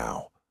 years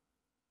now.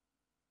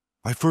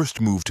 I first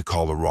moved to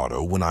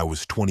Colorado when I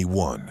was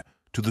 21,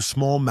 to the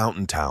small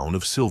mountain town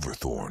of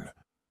Silverthorne.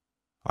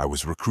 I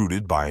was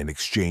recruited by an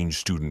exchange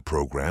student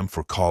program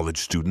for college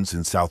students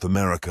in South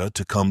America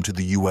to come to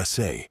the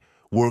USA,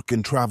 work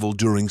and travel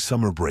during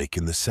summer break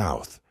in the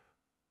South.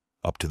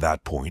 Up to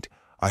that point,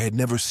 I had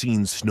never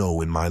seen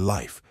snow in my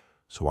life,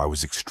 so I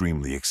was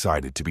extremely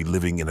excited to be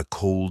living in a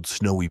cold,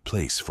 snowy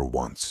place for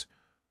once.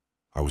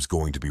 I was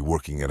going to be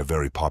working at a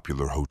very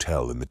popular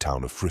hotel in the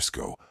town of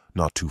Frisco,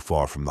 not too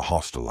far from the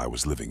hostel I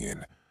was living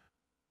in.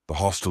 The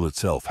hostel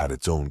itself had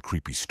its own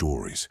creepy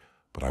stories,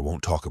 but I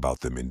won't talk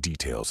about them in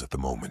details at the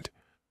moment.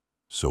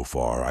 So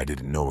far, I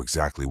didn't know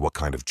exactly what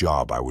kind of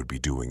job I would be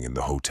doing in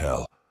the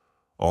hotel.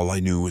 All I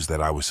knew is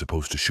that I was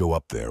supposed to show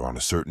up there on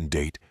a certain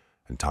date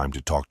and time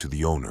to talk to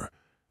the owner,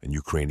 an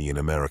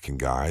Ukrainian-American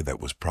guy that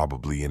was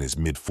probably in his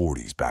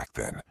mid-40s back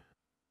then.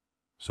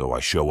 So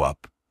I show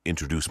up,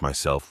 introduce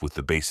myself with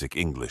the basic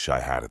English I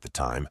had at the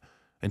time,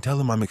 and tell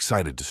him I'm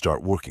excited to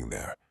start working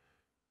there.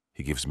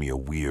 He gives me a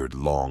weird,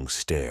 long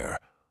stare,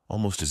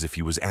 almost as if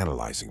he was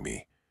analyzing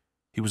me.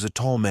 He was a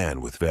tall man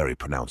with very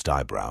pronounced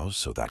eyebrows,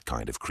 so that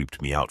kind of creeped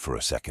me out for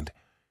a second.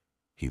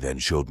 He then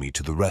showed me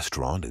to the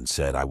restaurant and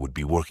said I would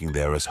be working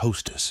there as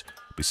hostess,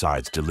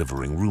 besides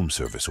delivering room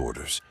service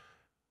orders.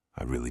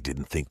 I really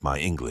didn't think my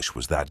English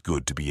was that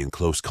good to be in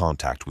close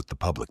contact with the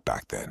public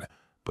back then,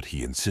 but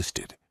he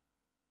insisted.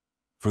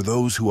 For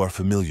those who are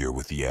familiar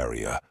with the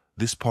area,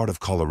 this part of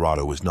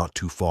Colorado is not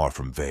too far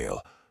from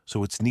Vail,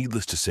 so it's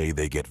needless to say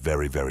they get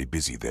very, very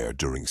busy there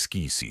during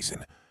ski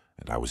season,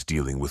 and I was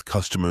dealing with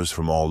customers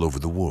from all over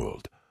the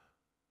world.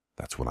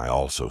 That's when I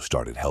also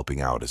started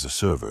helping out as a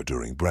server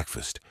during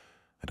breakfast,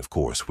 and of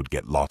course would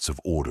get lots of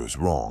orders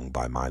wrong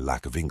by my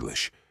lack of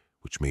English,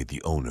 which made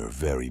the owner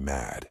very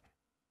mad.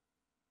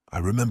 I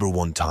remember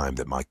one time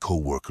that my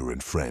coworker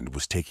and friend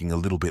was taking a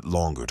little bit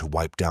longer to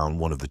wipe down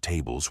one of the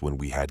tables when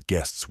we had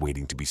guests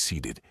waiting to be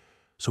seated,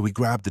 so he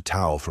grabbed the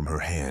towel from her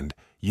hand,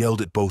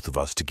 yelled at both of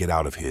us to get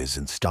out of his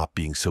and stop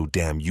being so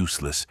damn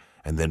useless,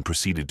 and then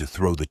proceeded to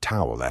throw the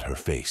towel at her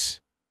face.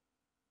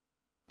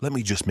 Let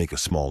me just make a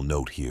small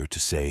note here to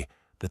say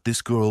that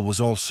this girl was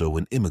also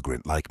an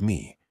immigrant like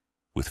me,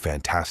 with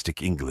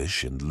fantastic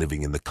English and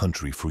living in the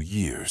country for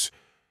years,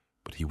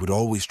 but he would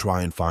always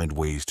try and find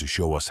ways to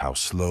show us how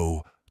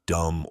slow,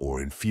 dumb,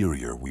 or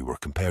inferior we were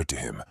compared to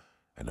him,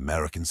 an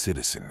American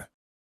citizen.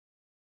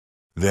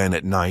 Then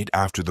at night,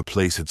 after the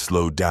place had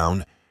slowed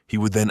down, he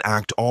would then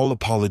act all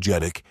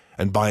apologetic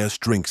and buy us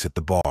drinks at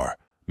the bar,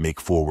 make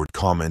forward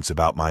comments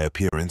about my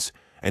appearance,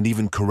 and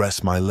even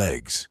caress my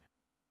legs.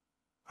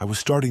 I was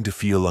starting to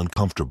feel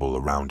uncomfortable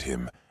around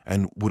him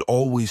and would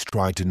always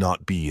try to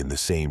not be in the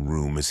same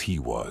room as he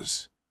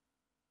was.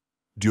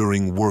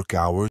 During work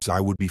hours, I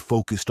would be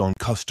focused on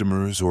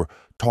customers or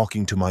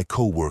talking to my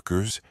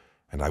coworkers,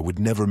 and I would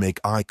never make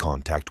eye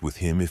contact with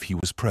him if he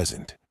was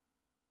present.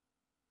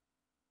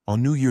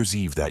 On New Year's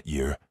Eve that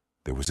year,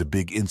 there was a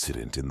big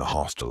incident in the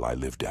hostel I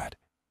lived at.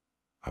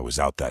 I was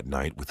out that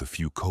night with a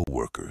few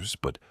co-workers,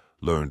 but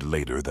Learned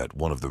later that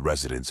one of the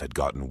residents had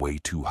gotten way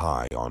too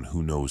high on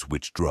who knows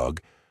which drug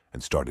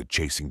and started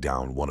chasing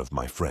down one of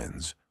my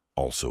friends,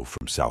 also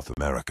from South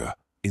America,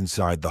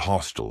 inside the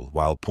hostel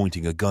while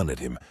pointing a gun at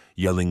him,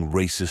 yelling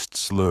racist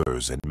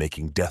slurs and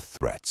making death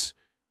threats.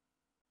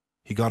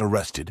 He got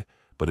arrested,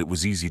 but it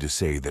was easy to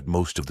say that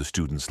most of the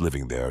students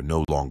living there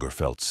no longer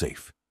felt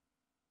safe.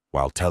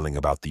 While telling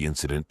about the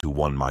incident to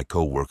one of my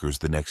co-workers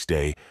the next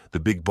day, the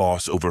big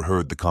boss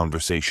overheard the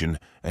conversation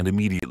and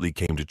immediately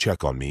came to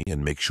check on me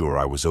and make sure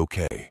I was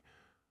okay.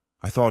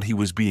 I thought he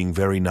was being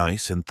very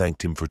nice and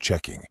thanked him for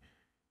checking.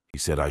 He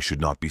said I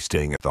should not be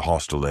staying at the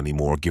hostel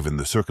anymore given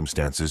the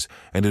circumstances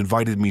and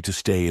invited me to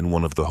stay in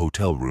one of the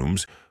hotel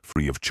rooms,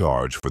 free of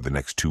charge for the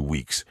next 2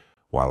 weeks,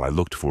 while I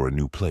looked for a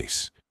new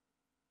place.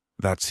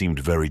 That seemed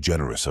very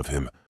generous of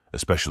him,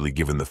 especially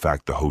given the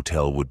fact the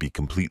hotel would be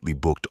completely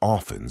booked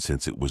often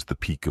since it was the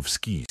peak of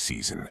ski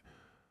season.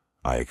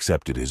 I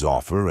accepted his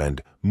offer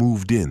and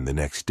moved in the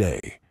next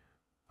day.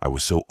 I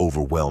was so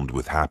overwhelmed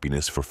with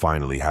happiness for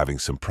finally having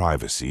some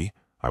privacy.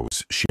 I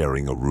was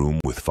sharing a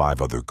room with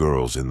 5 other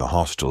girls in the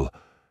hostel,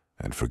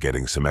 and for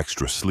getting some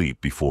extra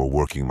sleep before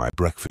working my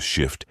breakfast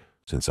shift,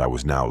 since I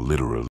was now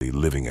literally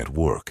living at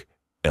work.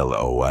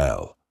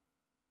 LOL.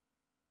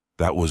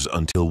 That was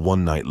until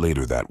one night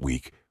later that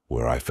week,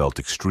 where I felt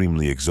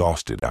extremely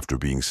exhausted after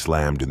being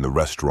slammed in the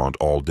restaurant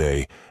all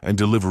day and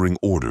delivering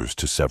orders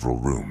to several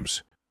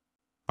rooms.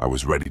 I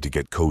was ready to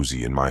get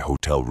cozy in my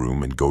hotel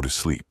room and go to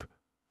sleep.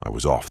 I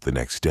was off the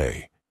next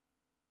day.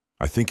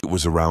 I think it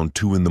was around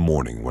 2 in the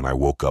morning when I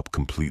woke up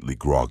completely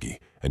groggy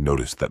and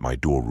noticed that my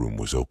dorm room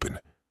was open.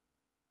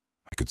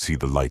 I could see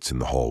the lights in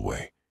the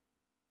hallway.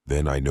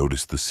 Then I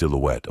noticed the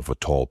silhouette of a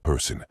tall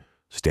person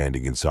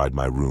standing inside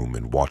my room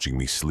and watching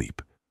me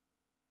sleep.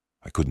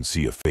 I couldn't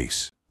see a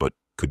face, but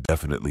could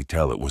definitely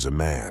tell it was a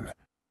man.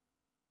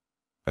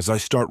 As I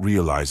start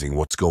realizing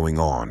what's going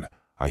on,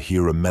 I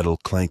hear a metal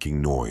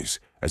clanking noise,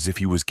 as if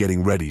he was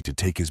getting ready to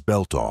take his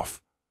belt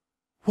off.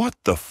 "What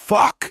the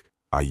fuck?"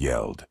 I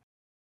yelled.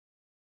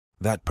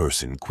 That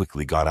person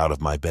quickly got out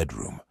of my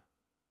bedroom.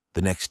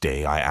 The next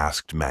day I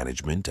asked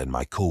management and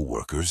my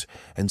co-workers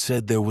and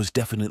said there was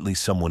definitely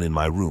someone in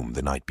my room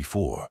the night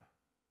before.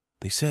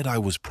 They said I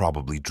was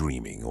probably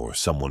dreaming or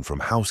someone from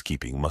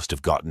housekeeping must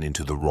have gotten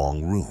into the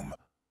wrong room.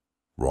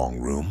 Wrong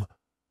room?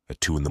 At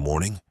 2 in the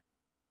morning?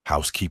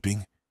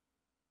 Housekeeping?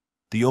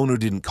 The owner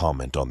didn't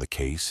comment on the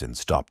case and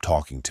stopped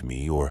talking to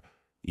me or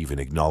even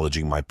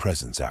acknowledging my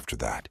presence after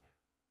that.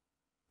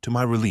 To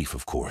my relief,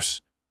 of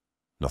course.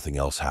 Nothing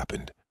else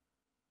happened.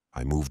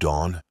 I moved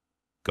on,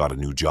 got a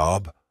new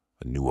job,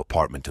 a new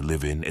apartment to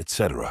live in,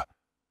 etc.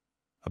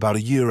 About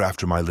a year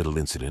after my little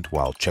incident,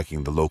 while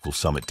checking the local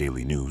Summit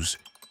Daily News,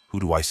 who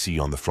do I see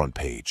on the front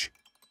page?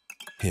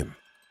 Him,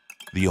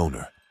 the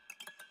owner.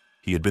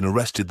 He had been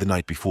arrested the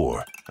night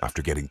before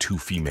after getting 2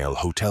 female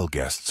hotel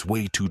guests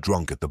way too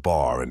drunk at the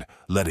bar and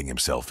letting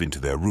himself into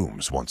their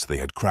rooms once they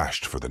had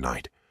crashed for the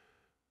night.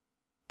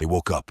 They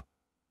woke up,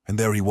 and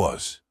there he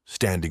was,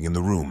 standing in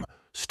the room,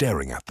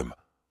 staring at them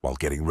while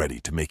getting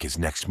ready to make his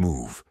next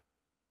move.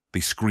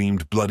 They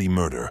screamed bloody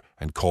murder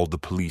and called the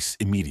police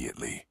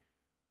immediately.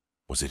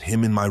 Was it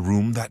him in my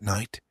room that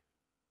night?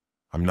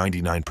 I'm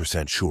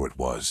 99% sure it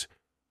was,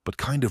 but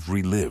kind of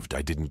relived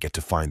I didn't get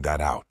to find that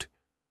out.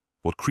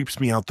 What creeps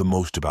me out the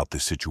most about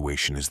this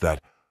situation is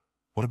that,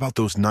 what about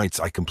those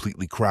nights I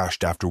completely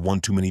crashed after one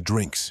too many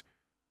drinks?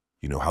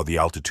 You know how the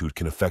altitude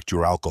can affect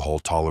your alcohol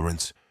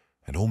tolerance,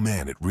 and oh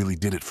man, it really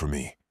did it for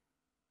me.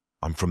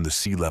 I'm from the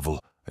sea level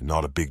and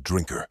not a big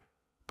drinker,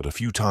 but a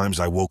few times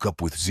I woke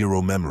up with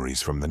 0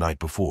 memories from the night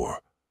before.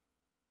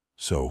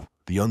 So,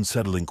 the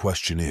unsettling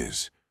question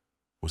is,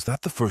 was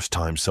that the first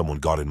time someone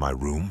got in my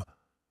room?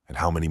 And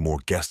how many more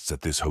guests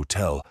at this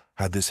hotel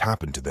had this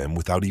happen to them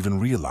without even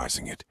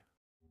realizing it?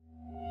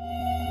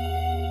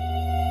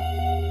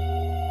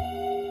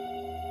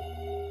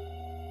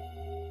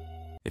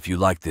 If you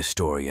like this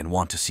story and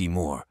want to see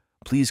more,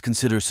 please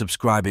consider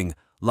subscribing,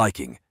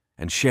 liking,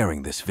 and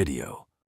sharing this video.